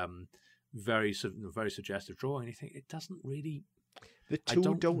very suggestive drawing. And you think, it doesn't really... The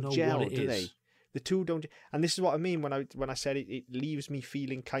two don't gel, do they? The two don't... And this is what I mean when I said it leaves me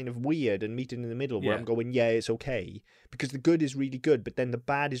feeling kind of weird and meeting in the middle where I'm going, yeah, it's okay. Because the good is really good, but then the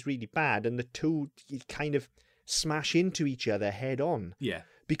bad is really bad. And the two kind of smash into each other head on. Yeah.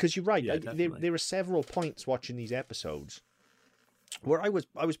 Because you're right. Yeah, there are several points watching these episodes where I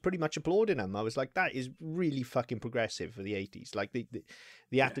was pretty much applauding them. I was like, that is really fucking progressive for the 80s. Like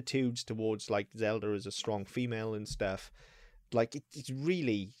the attitudes towards like Zelda as a strong female and stuff. Like it's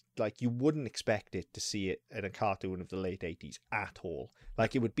really like you wouldn't expect it to see it in a cartoon of the late 80s at all.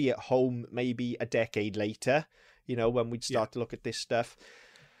 Like it would be at home maybe a decade later, when we'd start to look at this stuff.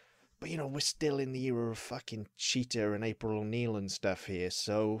 But, we're still in the era of fucking Cheetah and April O'Neil and stuff here.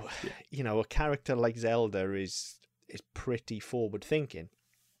 So, a character like Zelda is pretty forward thinking.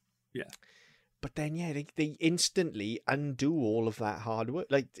 Yeah. But then, they instantly undo all of that hard work.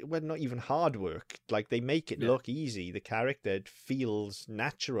 Like, well, not even hard work. Like, they make it look easy. The character feels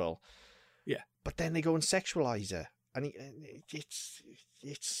natural. Yeah. But then they go and sexualize her. And it's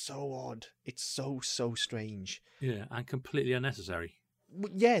so odd. It's so strange. Yeah, and completely unnecessary.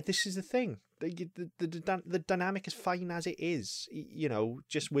 Yeah, this is the thing. The dynamic is fine as it is,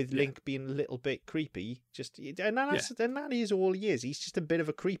 just with Link being a little bit creepy. And that is all he is. He's just a bit of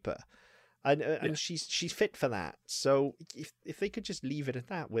a creeper, and she's fit for that. So if they could just leave it at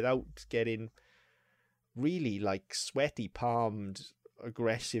that without getting really like sweaty palmed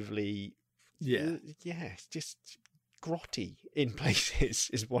aggressively, it's just grotty in places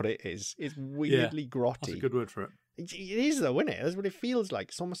is what it is. It's weirdly grotty. That's a good word for it. It is though, isn't it? That's what it feels like.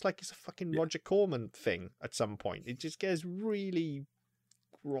 It's almost like it's a fucking Roger Corman thing at some point. It just gets really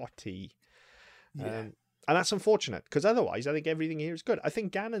grotty. And that's unfortunate because otherwise I think everything here is good. I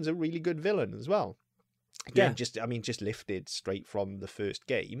think Ganon's a really good villain as well. Again, just lifted straight from the first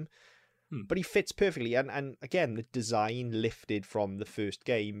game. But he fits perfectly. And again, the design lifted from the first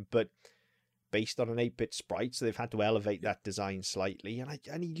game, but based on an 8-bit sprite, so they've had to elevate that design slightly.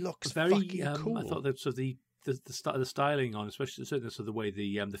 And he looks very fucking cool. I thought that the styling on, especially sort of the way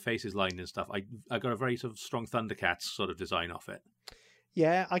the face is lined and stuff, I got a very sort of strong Thundercats sort of design off it.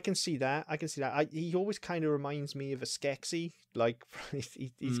 Yeah, I can see that. He always kind of reminds me of a Skeksis. Like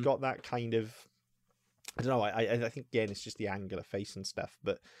he's got that kind of, I don't know. I think again it's just the angular face and stuff,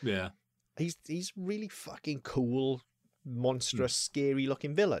 but yeah, he's really fucking cool, monstrous, scary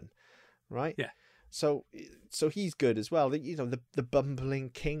looking villain, right? Yeah. So he's good as well. The bumbling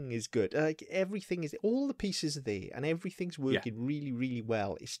king is good. Like everything is, all the pieces are there, and everything working really, really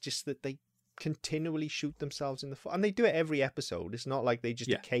well. It's just that they continually shoot themselves in the foot, and they do it every episode. It's not like they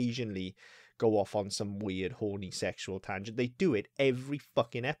just occasionally go off on some weird horny sexual tangent. They do it every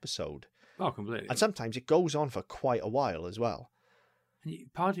fucking episode. Oh, completely. And sometimes it goes on for quite a while as well.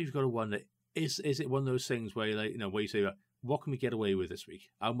 And part of you've got to wonder: is it one of those things where where you say, what can we get away with this week?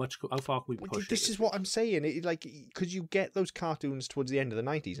 How far can we push? This is what I'm saying. Because you get those cartoons towards the end of the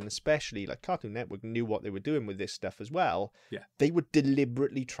 90s, and especially like Cartoon Network knew what they were doing with this stuff as well. Yeah, they would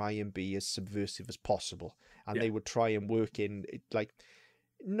deliberately try and be as subversive as possible, and they would try and work in like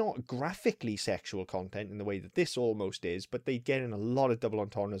not graphically sexual content in the way that this almost is, but they'd get in a lot of double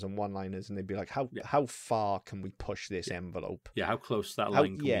entendres and one-liners, and they'd be like, how far can we push this envelope? Yeah, how close that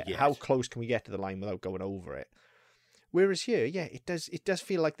line can we get? How close can we get to the line without going over it? Whereas here, it does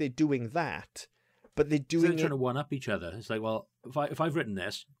feel like they're doing that, but they're doing trying to one-up each other. It's like, well, if I've written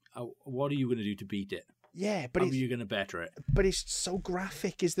this, what are you going to do to beat it? Yeah, but how are you going to better it? But it's so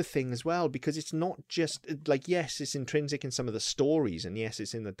graphic is the thing as well, because it's not just like, yes, it's intrinsic in some of the stories, and yes,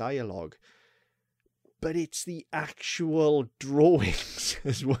 it's in the dialogue, but it's the actual drawings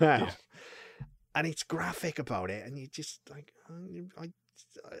as well, and it's graphic about it, and you just like,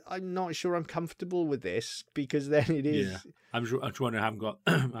 I'm not sure I'm comfortable with this, because then it is. Yeah. I'm wondering. I haven't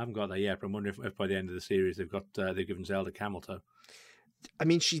got that yet, but I'm wondering if by the end of the series they've given Zelda camel toe. I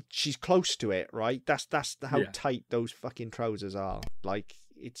mean, she's close to it, right? That's how tight those fucking trousers are. Like,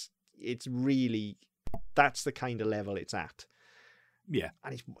 it's really, that's the kind of level it's at. Yeah,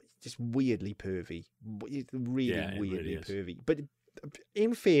 and it's just weirdly pervy. It's really pervy. But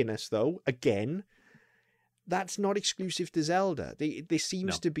in fairness, though, again, that's not exclusive to Zelda. There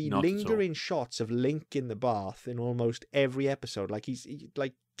seems to be lingering shots of Link in the bath in almost every episode. Like he's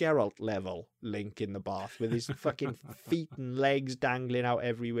like Geralt level Link in the bath with his fucking feet and legs dangling out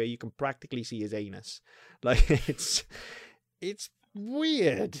everywhere. You can practically see his anus. Like it's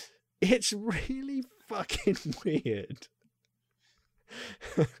weird. It's really fucking weird.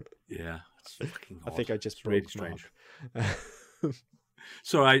 Yeah, it's fucking odd. I think I just broke really strange.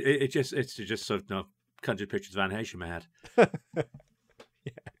 So it's just sort of conjured pictures of Van Helsing in my head.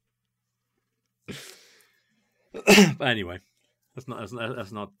 But anyway, let's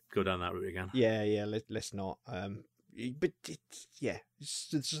not go down that route again. Yeah. Let's not. But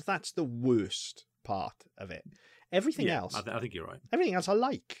so that's the worst part of it. Everything else, I think you're right. Everything else, I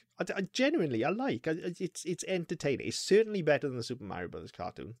like. I genuinely like. It's entertaining. It's certainly better than the Super Mario Brothers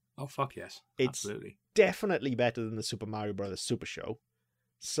cartoon. Oh fuck yes, absolutely. Definitely better than the Super Mario Brothers Super Show.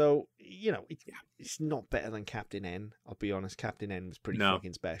 So it's not better than Captain N. I'll be honest. Captain N was pretty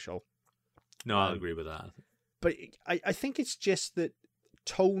fucking special. No, I'll agree with that. But I think it's just that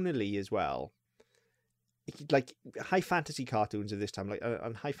tonally as well. Like high fantasy cartoons of this time,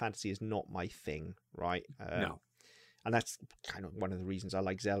 and high fantasy is not my thing, right? No. And that's kind of one of the reasons I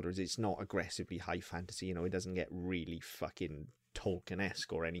like Zelda, is it's not aggressively high fantasy. It doesn't get really fucking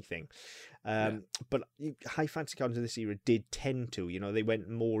Tolkien-esque or anything. But high fantasy cartoons of this era did tend to, they went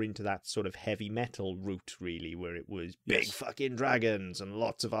more into that sort of heavy metal route, really, where it was big fucking dragons and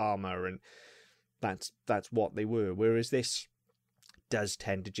lots of armor, and that's what they were. Whereas this does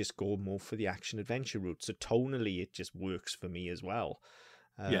tend to just go more for the action adventure route. So tonally, it just works for me as well.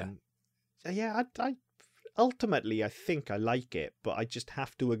 I ultimately, I think I like it, but I just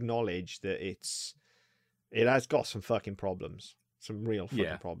have to acknowledge that it has got some fucking problems, some real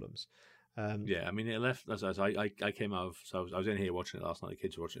fucking problems. I mean, it left as I came out of, so I was in here watching it last night. The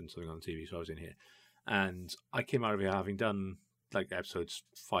kids were watching something on the TV, so I was in here, and I came out of here having done like episodes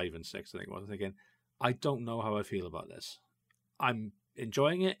 5 and 6. I think I was thinking, I don't know how I feel about this. I'm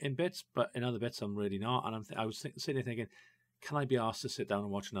enjoying it in bits, but in other bits I'm really not. And I was sitting there thinking, can I be asked to sit down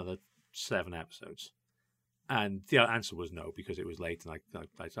and watch another 7 episodes? And the answer was no, because it was late, and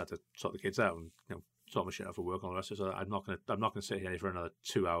I had to sort the kids out and sort my shit out for work and all the rest of it. So I'm not gonna sit here for another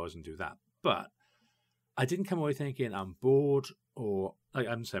 2 hours and do that. But I didn't come away thinking I'm bored, or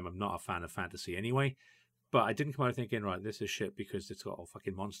I'm saying I'm not a fan of fantasy anyway. But I didn't come out thinking, right, this is shit because it's got all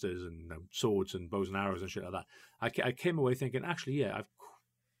fucking monsters and swords and bows and arrows and shit like that. I came away thinking, actually, I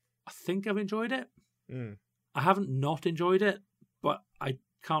think I've enjoyed it. I haven't not enjoyed it, but I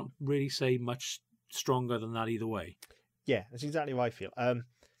can't really say much stronger than that either way. Yeah, that's exactly what I feel.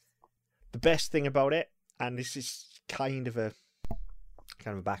 The best thing about it, and this is kind of a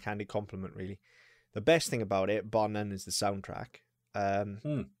backhanded compliment, really. The best thing about it, bar none, is the soundtrack.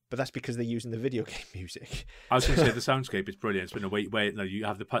 But that's because they're using the video game music. I was going to say the soundscape is brilliant. It's been a way you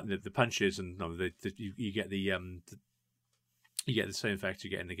have the punches, and you get the same effects you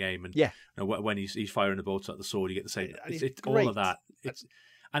get in the game, and when he's firing the bolts at the sword, you get the same. It's all of that.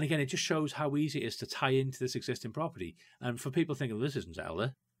 And again, it just shows how easy it is to tie into this existing property. And for people thinking, well, this isn't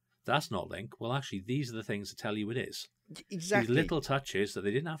Zelda, that's not Link. Well, actually, these are the things that tell you it is. Exactly. These little touches that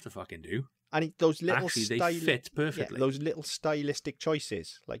they didn't have to fucking do. And those little actually, they fit perfectly. Yeah, those little stylistic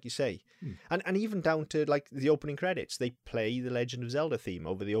choices, like you say. Hmm. And even down to like the opening credits. They play the Legend of Zelda theme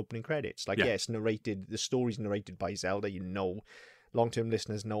over the opening credits. Like, it's narrated, the story's narrated by Zelda, you know. Long-term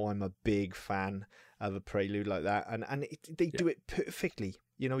listeners know I'm a big fan of a prelude like that. And they do it perfectly.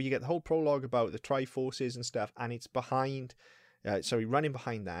 You know, you get the whole prologue about the Triforces and stuff, and it's behind... running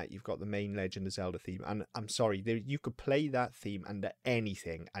behind that, you've got the main Legend of Zelda theme. And I'm sorry, you could play that theme under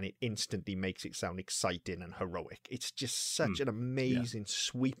anything, and it instantly makes it sound exciting and heroic. It's just such an amazing,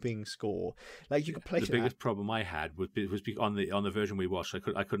 sweeping score. Like, you could play the biggest problem I had was on the version we watched.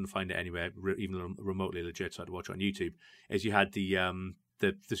 I couldn't find it anywhere, even remotely legit, so I had to watch it on YouTube. Is you had the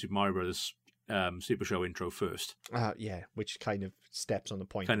Super Mario Brothers Super Show intro first. Which kind of steps on the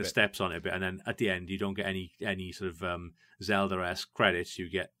point. Kind of steps on it a bit, and then at the end you don't get any sort of Zelda-esque credits. You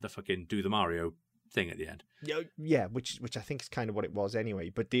get the fucking do the Mario thing at the end. Yeah, which I think is kind of what it was anyway.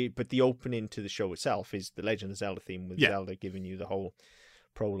 But the opening to the show itself is the Legend of Zelda theme with Zelda giving you the whole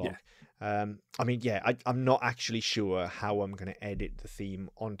prologue. I'm not actually sure how I'm going to edit the theme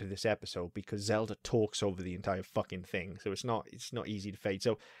onto this episode, because Zelda talks over the entire fucking thing, so it's not easy to fade.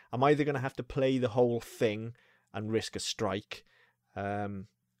 So I'm either going to have to play the whole thing and risk a strike, either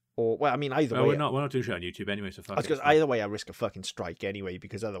way. We're not doing shit on YouTube anyway, so fuck it. Because either way I risk a fucking strike anyway,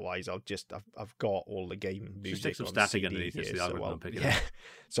 because otherwise I've got all the game music. Just stick some on static CD underneath here, it,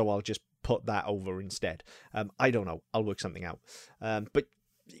 so I'll just put that over instead. I don't know. I'll work something out. But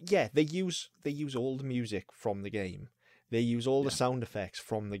yeah, they use all the music from the game. They use all the sound effects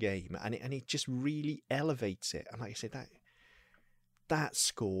from the game, and it just really elevates it. And like I said, that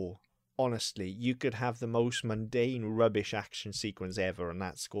score, honestly, you could have the most mundane rubbish action sequence ever, and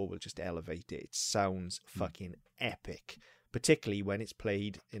that score will just elevate it. It sounds fucking epic, particularly when it's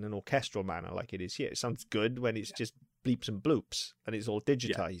played in an orchestral manner like it is here. It sounds good when it's just bleeps and bloops and it's all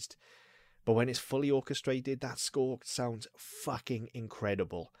digitized. But when it's fully orchestrated, that score sounds fucking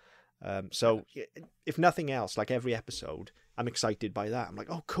incredible. So if nothing else, like every episode, I'm excited by that. I'm like,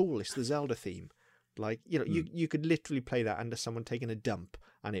 oh, cool, it's the Zelda theme. Like, you know, you could literally play that under someone taking a dump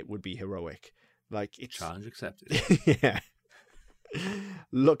and it would be heroic. Like, it's challenge accepted. Yeah.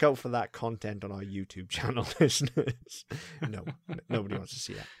 Look out for that content on our YouTube channel, listeners. No, nobody wants to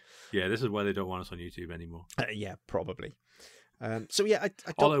see that. Yeah, this is why they don't want us on YouTube anymore. Yeah, probably. So yeah, I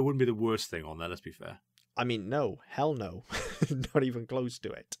don't... Although it wouldn't be the worst thing on there, let's be fair. I mean, no, hell no, not even close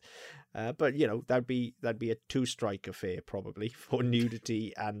to it. But you know, that'd be a 2-strike affair probably for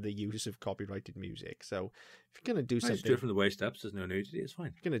nudity and the use of copyrighted music. So if you're gonna do something, just do it from the waist up. So there's no nudity. It's fine.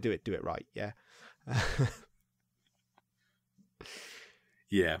 If you're gonna do it right. Yeah.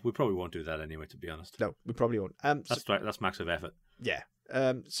 Yeah, we probably won't do that anyway. To be honest, no, we probably won't. That's max of effort. Yeah.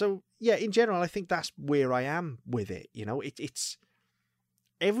 So yeah, in general, I think that's where I am with it. You know, it's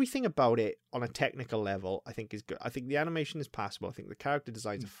everything about it on a technical level, I think, is good. I think the animation is passable. I think the character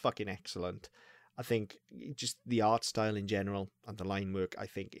designs are fucking excellent. I think just the art style in general and the line work, I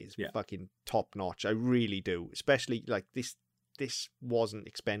think, is fucking top notch. I really do. Especially like this wasn't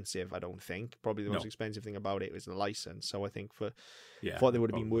expensive, I don't think. Probably the most expensive thing about it was the license. So I think for what they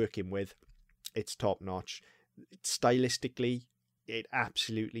would have been working with, it's top notch. Stylistically, it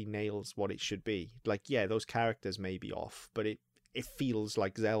absolutely nails what it should be. Like, yeah, those characters may be off, but it feels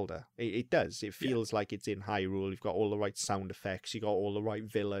like Zelda. It does. It feels like it's in Hyrule. You've got all the right sound effects. You got all the right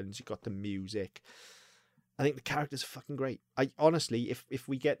villains. You got the music. I think the characters are fucking great. I honestly, if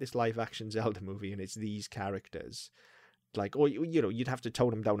we get this live action Zelda movie and it's these characters, like, or you know, you'd have to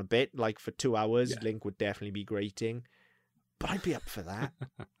tone them down a bit. Like for 2 hours, Link would definitely be grating, but I'd be up for that.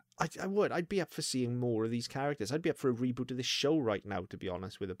 I would. I'd be up for seeing more of these characters. I'd be up for a reboot of this show right now, to be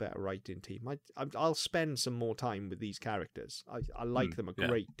honest, with a better writing team. I'll spend some more time with these characters. I like them a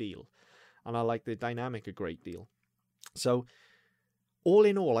great deal, and I like the dynamic a great deal. So, all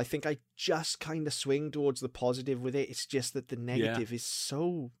in all, I think I just kind of swing towards the positive with it. It's just that the negative is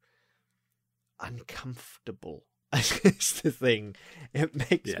so uncomfortable. It's the thing. It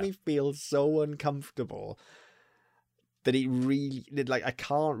makes me feel so uncomfortable that it really, like, I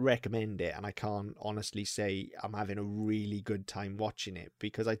can't recommend it, and I can't honestly say I'm having a really good time watching it,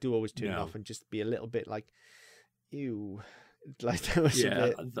 because I do always turn it off and just be a little bit like, ew. Like, that was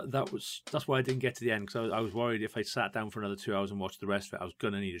a bit... that's why I didn't get to the end, because I was worried if I sat down for another 2 hours and watched the rest of it, I was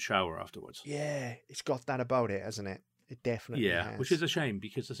going to need a shower afterwards. Yeah, it's got that about it, hasn't it? It definitely has. Which is a shame,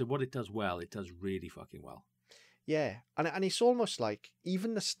 because I said what it does well, it does really fucking well. Yeah, and it's almost like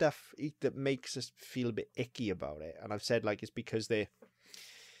even the stuff that makes us feel a bit icky about it, and I've said, like, it's because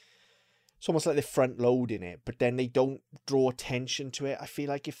it's almost like they're front loading it, but then they don't draw attention to it. I feel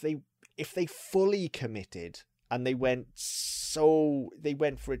like if they fully committed and they went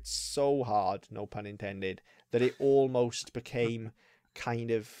for it so hard, no pun intended, that it almost became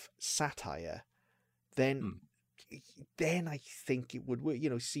kind of satire, then I think it would work. You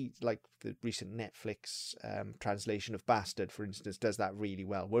know, see, like the recent Netflix translation of Bastard, for instance, does that really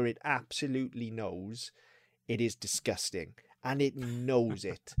well, where it absolutely knows it is disgusting, and it knows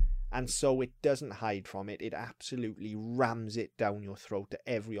it. And so it doesn't hide from it. It absolutely rams it down your throat at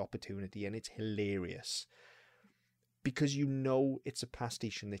every opportunity, and it's hilarious. Because you know it's a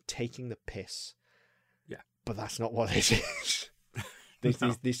pastiche and they're taking the piss. Yeah. But that's not what this is.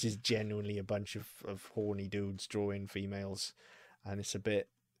 This is genuinely a bunch of horny dudes drawing females. And it's a bit...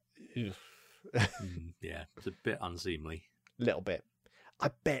 yeah, it's a bit unseemly. Little bit. I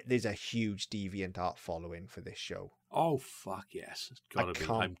bet there's a huge deviant art following for this show. Oh, fuck yes. It's got to be.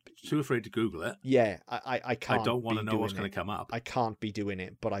 I'm too afraid to Google it. Yeah, I can't. I don't want to know what's going to come up. I can't be doing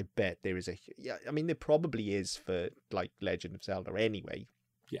it, but I bet there is a... Yeah, I mean, there probably is for, like, Legend of Zelda anyway.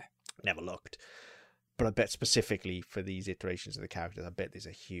 Yeah. Never looked. But I bet specifically for these iterations of the characters, I bet there's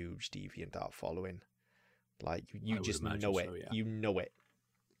a huge deviant art following. Like, you just know it. So, yeah. You know it.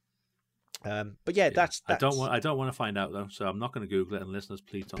 But yeah, that's... I don't want to find out though, so I'm not going to Google it. And listeners,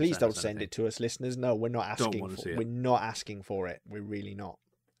 please don't send it to us, listeners. No, we're not asking. Don't want to see it. We're not asking for it. We're really not.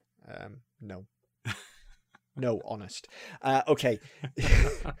 No, no, honest. Okay.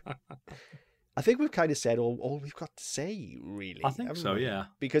 I think we've kind of said all we've got to say, really. I think so, yeah.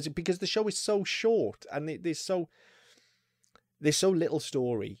 Because the show is so short, and there's so little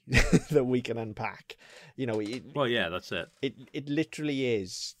story that we can unpack. You know, well, yeah, that's it. It literally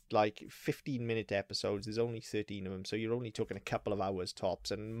is like 15-minute episodes. There's only 13 of them, so you're only talking a couple of hours tops,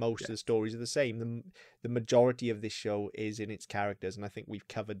 and most of the stories are the same. The majority of this show is in its characters, and I think we've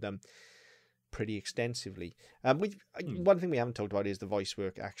covered them pretty extensively. One thing we haven't talked about is the voice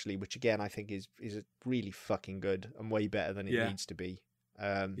work, actually, which again I think is really fucking good and way better than it needs to be.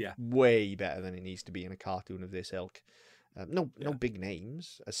 Way better than it needs to be in a cartoon of this ilk. No big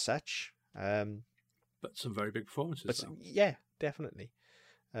names as such, but some very big performances. Yeah, definitely.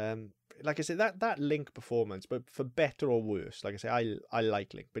 Like I said, that Link performance, but for better or worse, like I say, I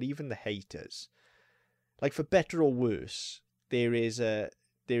like Link, but even the haters, like for better or worse, there is a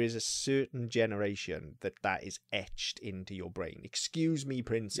certain generation that is etched into your brain. Excuse me,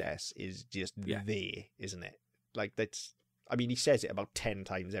 princess is just there, isn't it? Like that's. I mean, he says it about 10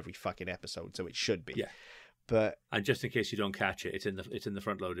 times every fucking episode, so it should be. Yeah. And just in case you don't catch it, it's in the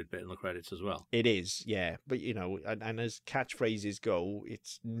front loaded bit in the credits as well. It is, yeah. But you know, and as catchphrases go,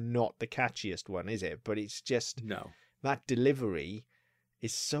 it's not the catchiest one, is it? But it's just that delivery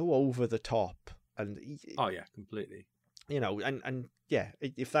is so over the top, and oh yeah, completely. You know, and yeah,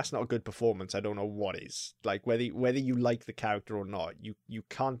 if that's not a good performance, I don't know what is. Like whether you like the character or not, you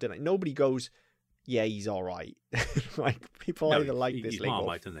can't deny. Nobody goes, yeah, he's all right. Like people either like this Link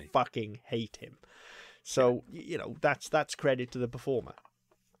or fucking hate him. So, you know, that's credit to the performer.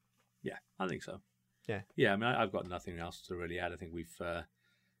 Yeah, I think so. Yeah. Yeah, I mean, I've got nothing else to really add. I think we've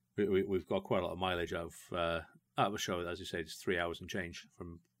got quite a lot of mileage out of a show, as you say, it's 3 hours and change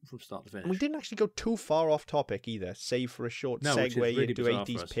from start to finish. And we didn't actually go too far off topic either, save for a short segue really into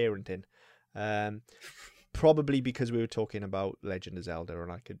 80s parenting. Probably because we were talking about Legend of Zelda,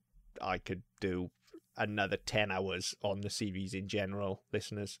 and I could do another 10 hours on the series in general,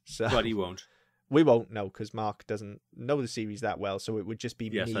 listeners. So. But he won't. We won't know because Mark doesn't know the series that well, so it would just be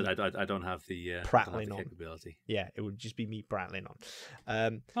me. Yes, I don't have the prattling capability. Yeah, it would just be me prattling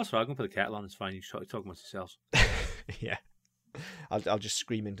on. That's right. I can put the kettle on. It's fine. You talk amongst yourselves. Yeah, I'll just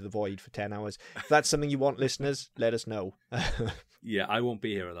scream into the void for 10 hours. If that's something you want, listeners, let us know. Yeah, I won't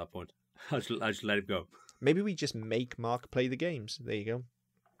be here at that point. I'll just let him go. Maybe we just make Mark play the games. There you go.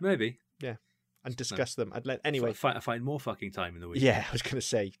 Maybe. Yeah. And discuss them. Anyway, find more fucking time in the week. Yeah, I was gonna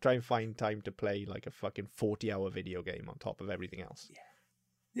say, try and find time to play like a fucking 40-hour video game on top of everything else.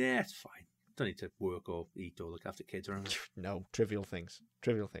 Yeah, it's fine. Don't need to work or eat or look after kids or anything. No, trivial things.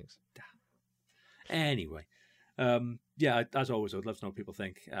 Anyway, yeah, as always, I'd love to know what people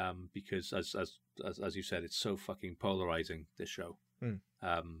think, because as you said, it's so fucking polarizing, this show.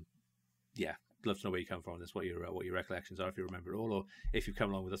 Yeah, love to know where you come from on this, what your recollections are, if you remember it all, or if you've come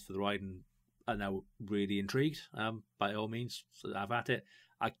along with us for the ride and are now really intrigued. By all means, have at it.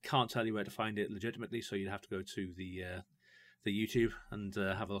 I can't tell you where to find it legitimately, so you'd have to go to the YouTube and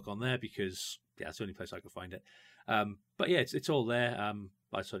have a look on there, because it's the only place I could find it. But yeah, it's all there.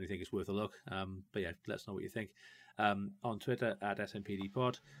 I certainly think it's worth a look. But yeah, let us know what you think. On Twitter at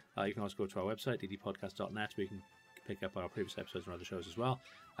SMPDpod. You can also go to our website, ddpodcast.net, where you can pick up our previous episodes and other shows as well.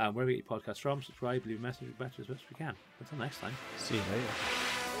 Wherever you get your podcasts from, subscribe, leave a message, we better as best we can. Until next time. See you later.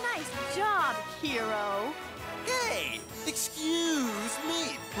 Nice job, hero. Hey, excuse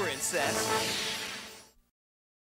me, princess.